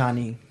like not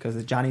Johnny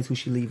because Johnny's who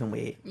she leaving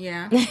with.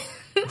 Yeah.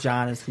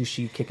 John is who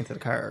she kicking to the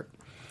curb.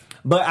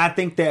 But I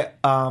think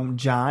that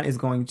John is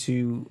going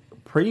to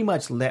pretty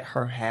much let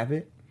her have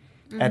it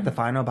at the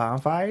final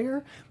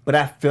bonfire. But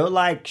I feel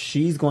like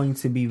she's going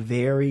to be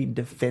very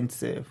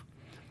defensive.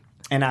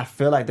 And I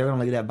feel like they're going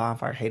to leave that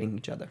bonfire hating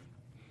each other.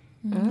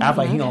 I feel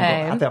like he's going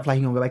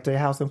to go back to their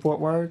house in Fort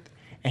Worth.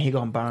 And he's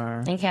going to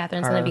burn. And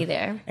Catherine's going to be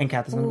there. And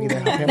Catherine's going to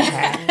be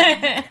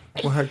there.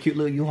 With her cute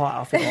little U-Haul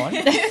outfit on.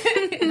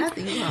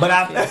 But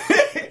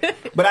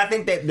I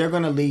think that they're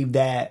going to leave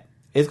that.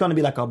 It's going to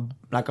be like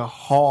a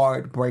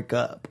hard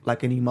breakup,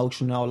 like an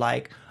emotional,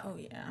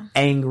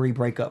 angry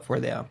breakup for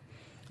them.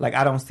 Like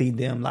I don't see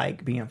them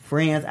like being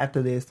friends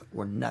after this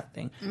or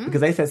nothing because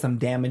they said some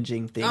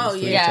damaging things to each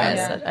other.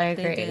 Yes, I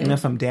agree. You know,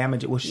 some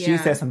damage. Well, she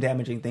said some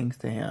damaging things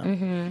to him.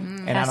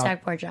 And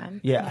hashtag poor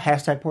John. Yeah,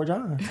 hashtag poor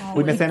John. Always.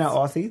 We've been saying that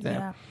all season.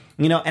 Yeah.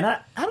 You know, and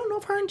I don't know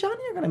if her and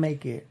Johnny are going to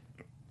make it.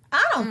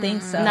 I don't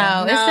think so.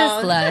 No, it's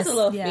just less. It's a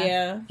little,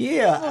 Yeah.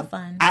 Yeah, little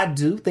fun. I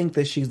do think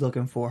that she's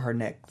looking for her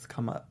next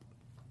come up.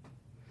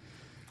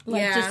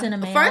 Like just in a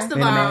man. First of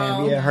In a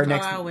all, man, yeah, her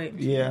next. I'll wait.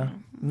 Yeah.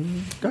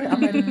 Go ahead.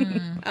 I'm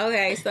ready.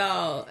 Okay,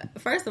 so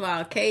first of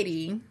all,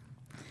 Katie,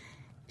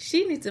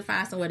 she needs to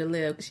find somewhere to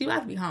live because she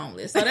about to be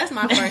homeless. So that's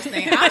my first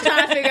thing. I'm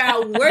trying to figure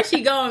out where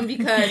she going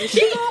because She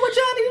going with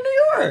Johnny to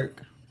New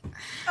York.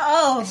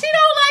 Oh. she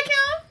don't like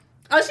him.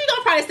 Oh, she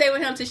gonna probably stay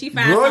with him till she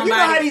finds Girl, somebody. you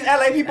know how these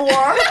LA people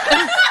are.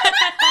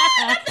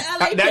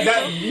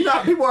 You know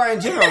how people are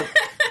in general.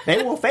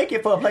 They will fake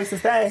it for a place to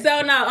stay.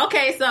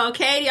 So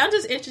Katie, I'm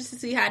just interested to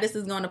see how this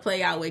is going to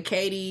play out with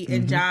Katie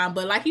and John.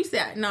 But like you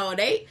said, no,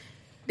 they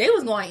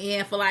was going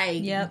in for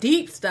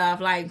deep stuff,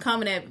 like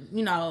coming at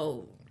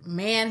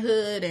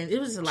manhood, and it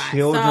was a lot.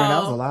 Children, so,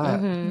 that was a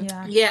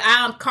lot.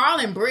 Yeah. Carl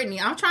and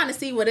Brittany, I'm trying to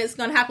see what is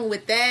going to happen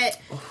with that.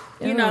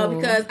 You know,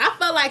 because I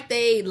felt like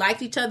they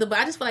liked each other, but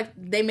I just feel like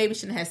they maybe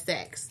shouldn't have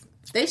sex.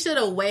 They should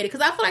have waited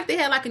because I feel like they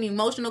had like an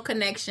emotional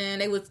connection.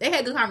 They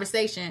had good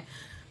conversation.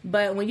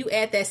 But when you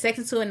add that sex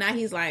into it, now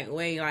he's like,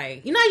 wait,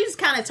 like, you just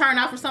kind of turn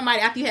off from somebody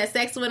after you had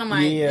sex with him.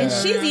 Like, and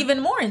she's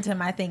even more into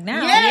him, I think,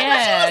 now. Yeah.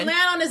 But she was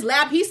laying on his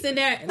lap. He's sitting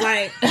there,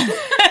 like.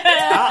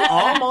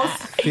 I almost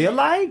feel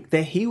like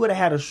that he would have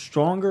had a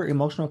stronger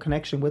emotional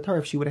connection with her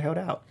if she would have held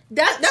out.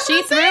 That's she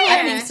what I'm saying.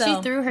 I think so.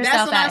 She threw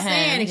herself That's what at I'm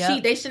saying.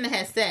 him. They shouldn't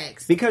have had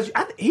sex. Because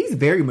he's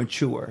very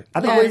mature.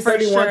 I think he's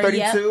 31,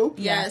 32.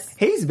 Yes.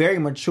 He's very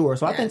mature.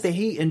 So I think that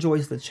he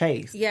enjoys the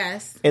chase.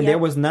 Yes. And there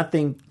was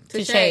nothing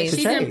to chase.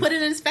 She chase. didn't put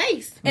it in his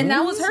face. And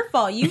that was her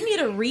fault. You need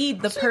to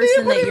read the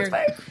person that you're.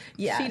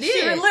 Yeah, she did.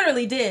 She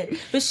literally did.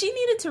 But she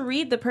needed to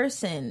read the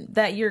person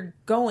that you're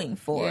going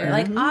for. Yeah.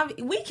 Like,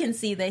 we can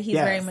see that he's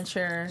very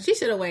mature. She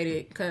should have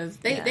waited because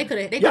they could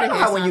have. You know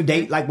how when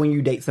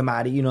you date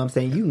somebody, you know what I'm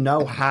saying, you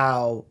know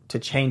how to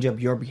change up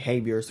your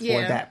behaviors for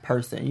that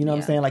person. You know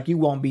what I'm saying? Like you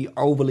won't be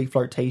overly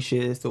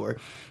flirtatious or,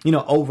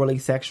 overly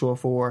sexual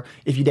for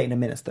if you're dating a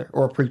minister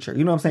or a preacher.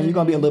 You know what I'm saying? You're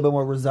going to be a little bit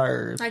more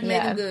reserved. Like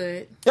Megan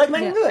Good. Like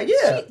Megan Good,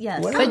 yeah.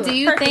 Yes. But do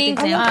you think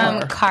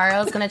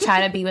Carl's going to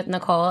try to be with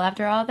Nicole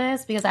after all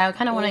this? Because I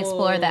kind of want to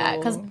explore that.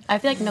 Because I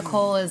feel like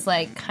Nicole is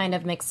like kind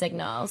of mixed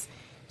signals.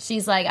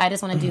 She's like, I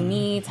just want to do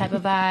me type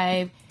of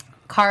vibe.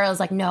 Carl's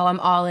like, no, I'm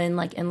all in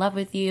love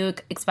with you,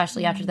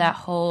 especially after that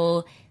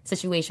whole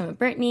situation with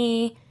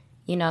Brittany.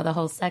 The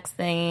whole sex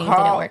thing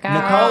didn't work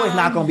out. Nicole is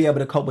not going to be able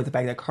to cope with the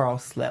fact that Carl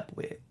slept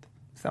with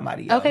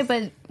somebody else. Okay,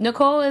 but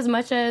Nicole, as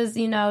much as,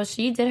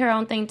 she did her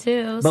own thing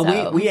too.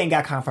 But we ain't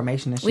got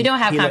confirmation. We don't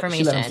have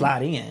confirmation. She let him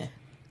slide in.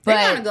 They're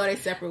going to go their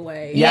separate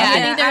ways. Yeah,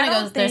 I think they're going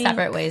to go their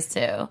separate ways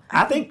too.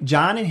 I think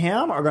John and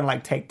him are going to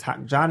take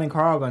time. John and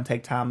Carl are going to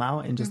take time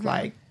out and just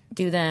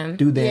do them.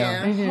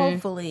 Yeah.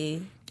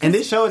 Hopefully. And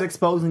this show is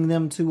exposing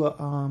them to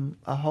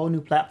a whole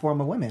new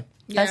platform of women.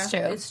 Yeah. That's true.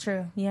 It's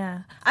true.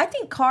 Yeah. I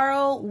think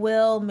Carl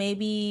will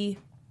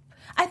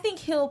I think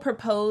he'll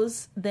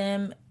propose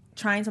them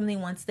trying something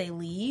once they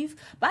leave.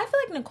 But I feel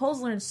like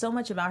Nicole's learned so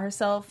much about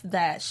herself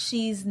that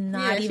she's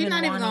not even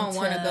going to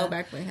want to go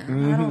back with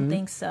him. I don't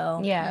think so.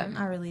 Yeah.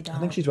 I really don't. I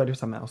think she's ready for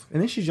something else. And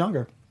then she's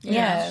younger.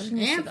 Yeah.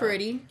 And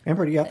pretty. I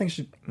think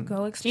she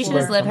go explore. She should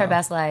just live her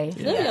best life.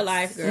 Live your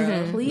life,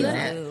 girl. Please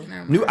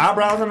New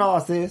eyebrows and all,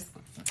 sis.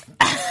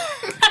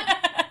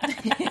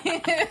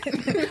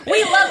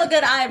 We love a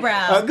good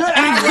eyebrow. A good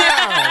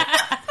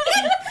eyebrow.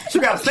 She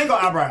got got single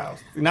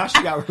eyebrows. Now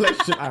she got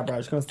relationship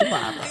eyebrows. She's going to single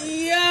eyebrows.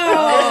 Yo,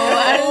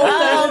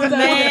 Oh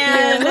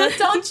man!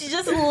 Don't you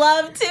just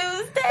love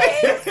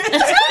Tuesdays?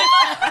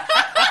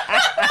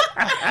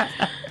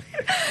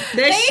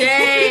 the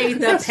shade,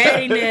 the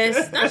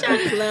pettiness. Don't y'all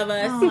just love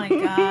us? Oh my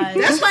god!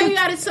 That's why you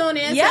got to tune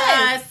in to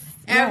us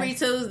every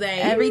Tuesday.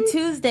 Every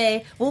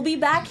Tuesday. We'll be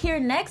back here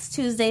next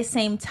Tuesday,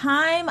 same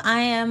time.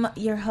 I am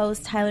your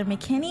host, Tyler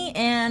McKinney,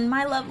 and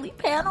my lovely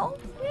panel.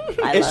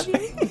 I love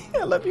you.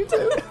 I love you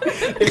too.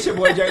 It's your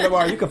boy Jay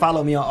Lamar. You can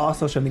follow me on all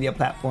social media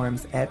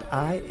platforms at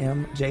I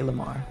am Jay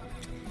Lamar.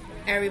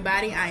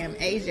 Everybody, I am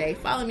AJ.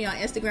 Follow me on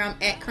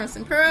Instagram at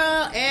Crimson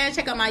Pearl and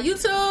check out my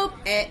YouTube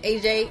at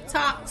AJ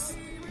Talks.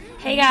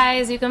 Hey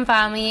guys, you can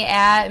follow me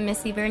at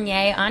Missy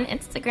Bernier on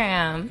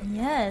Instagram.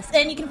 Yes,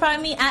 and you can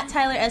find me at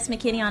Tyler S.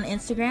 McKinney on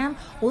Instagram.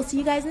 We'll see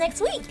you guys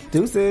next week.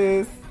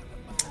 Deuces.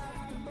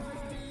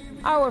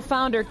 Our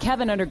founder,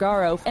 Kevin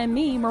Undergaro, and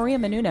me, Maria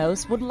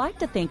Menounos, would like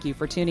to thank you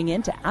for tuning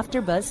in to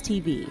AfterBuzz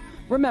TV.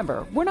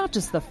 Remember, we're not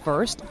just the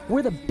first,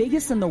 we're the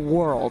biggest in the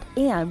world,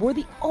 and we're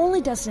the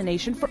only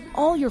destination for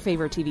all your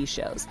favorite TV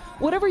shows.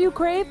 Whatever you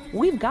crave,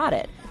 we've got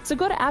it. So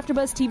go to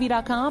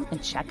AfterBuzzTV.com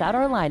and check out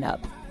our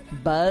lineup.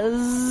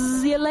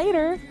 Buzz you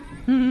later.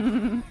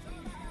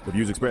 The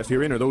views expressed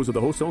herein are those of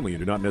the hosts only and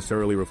do not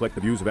necessarily reflect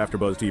the views of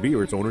AfterBuzz TV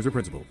or its owners or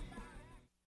principals.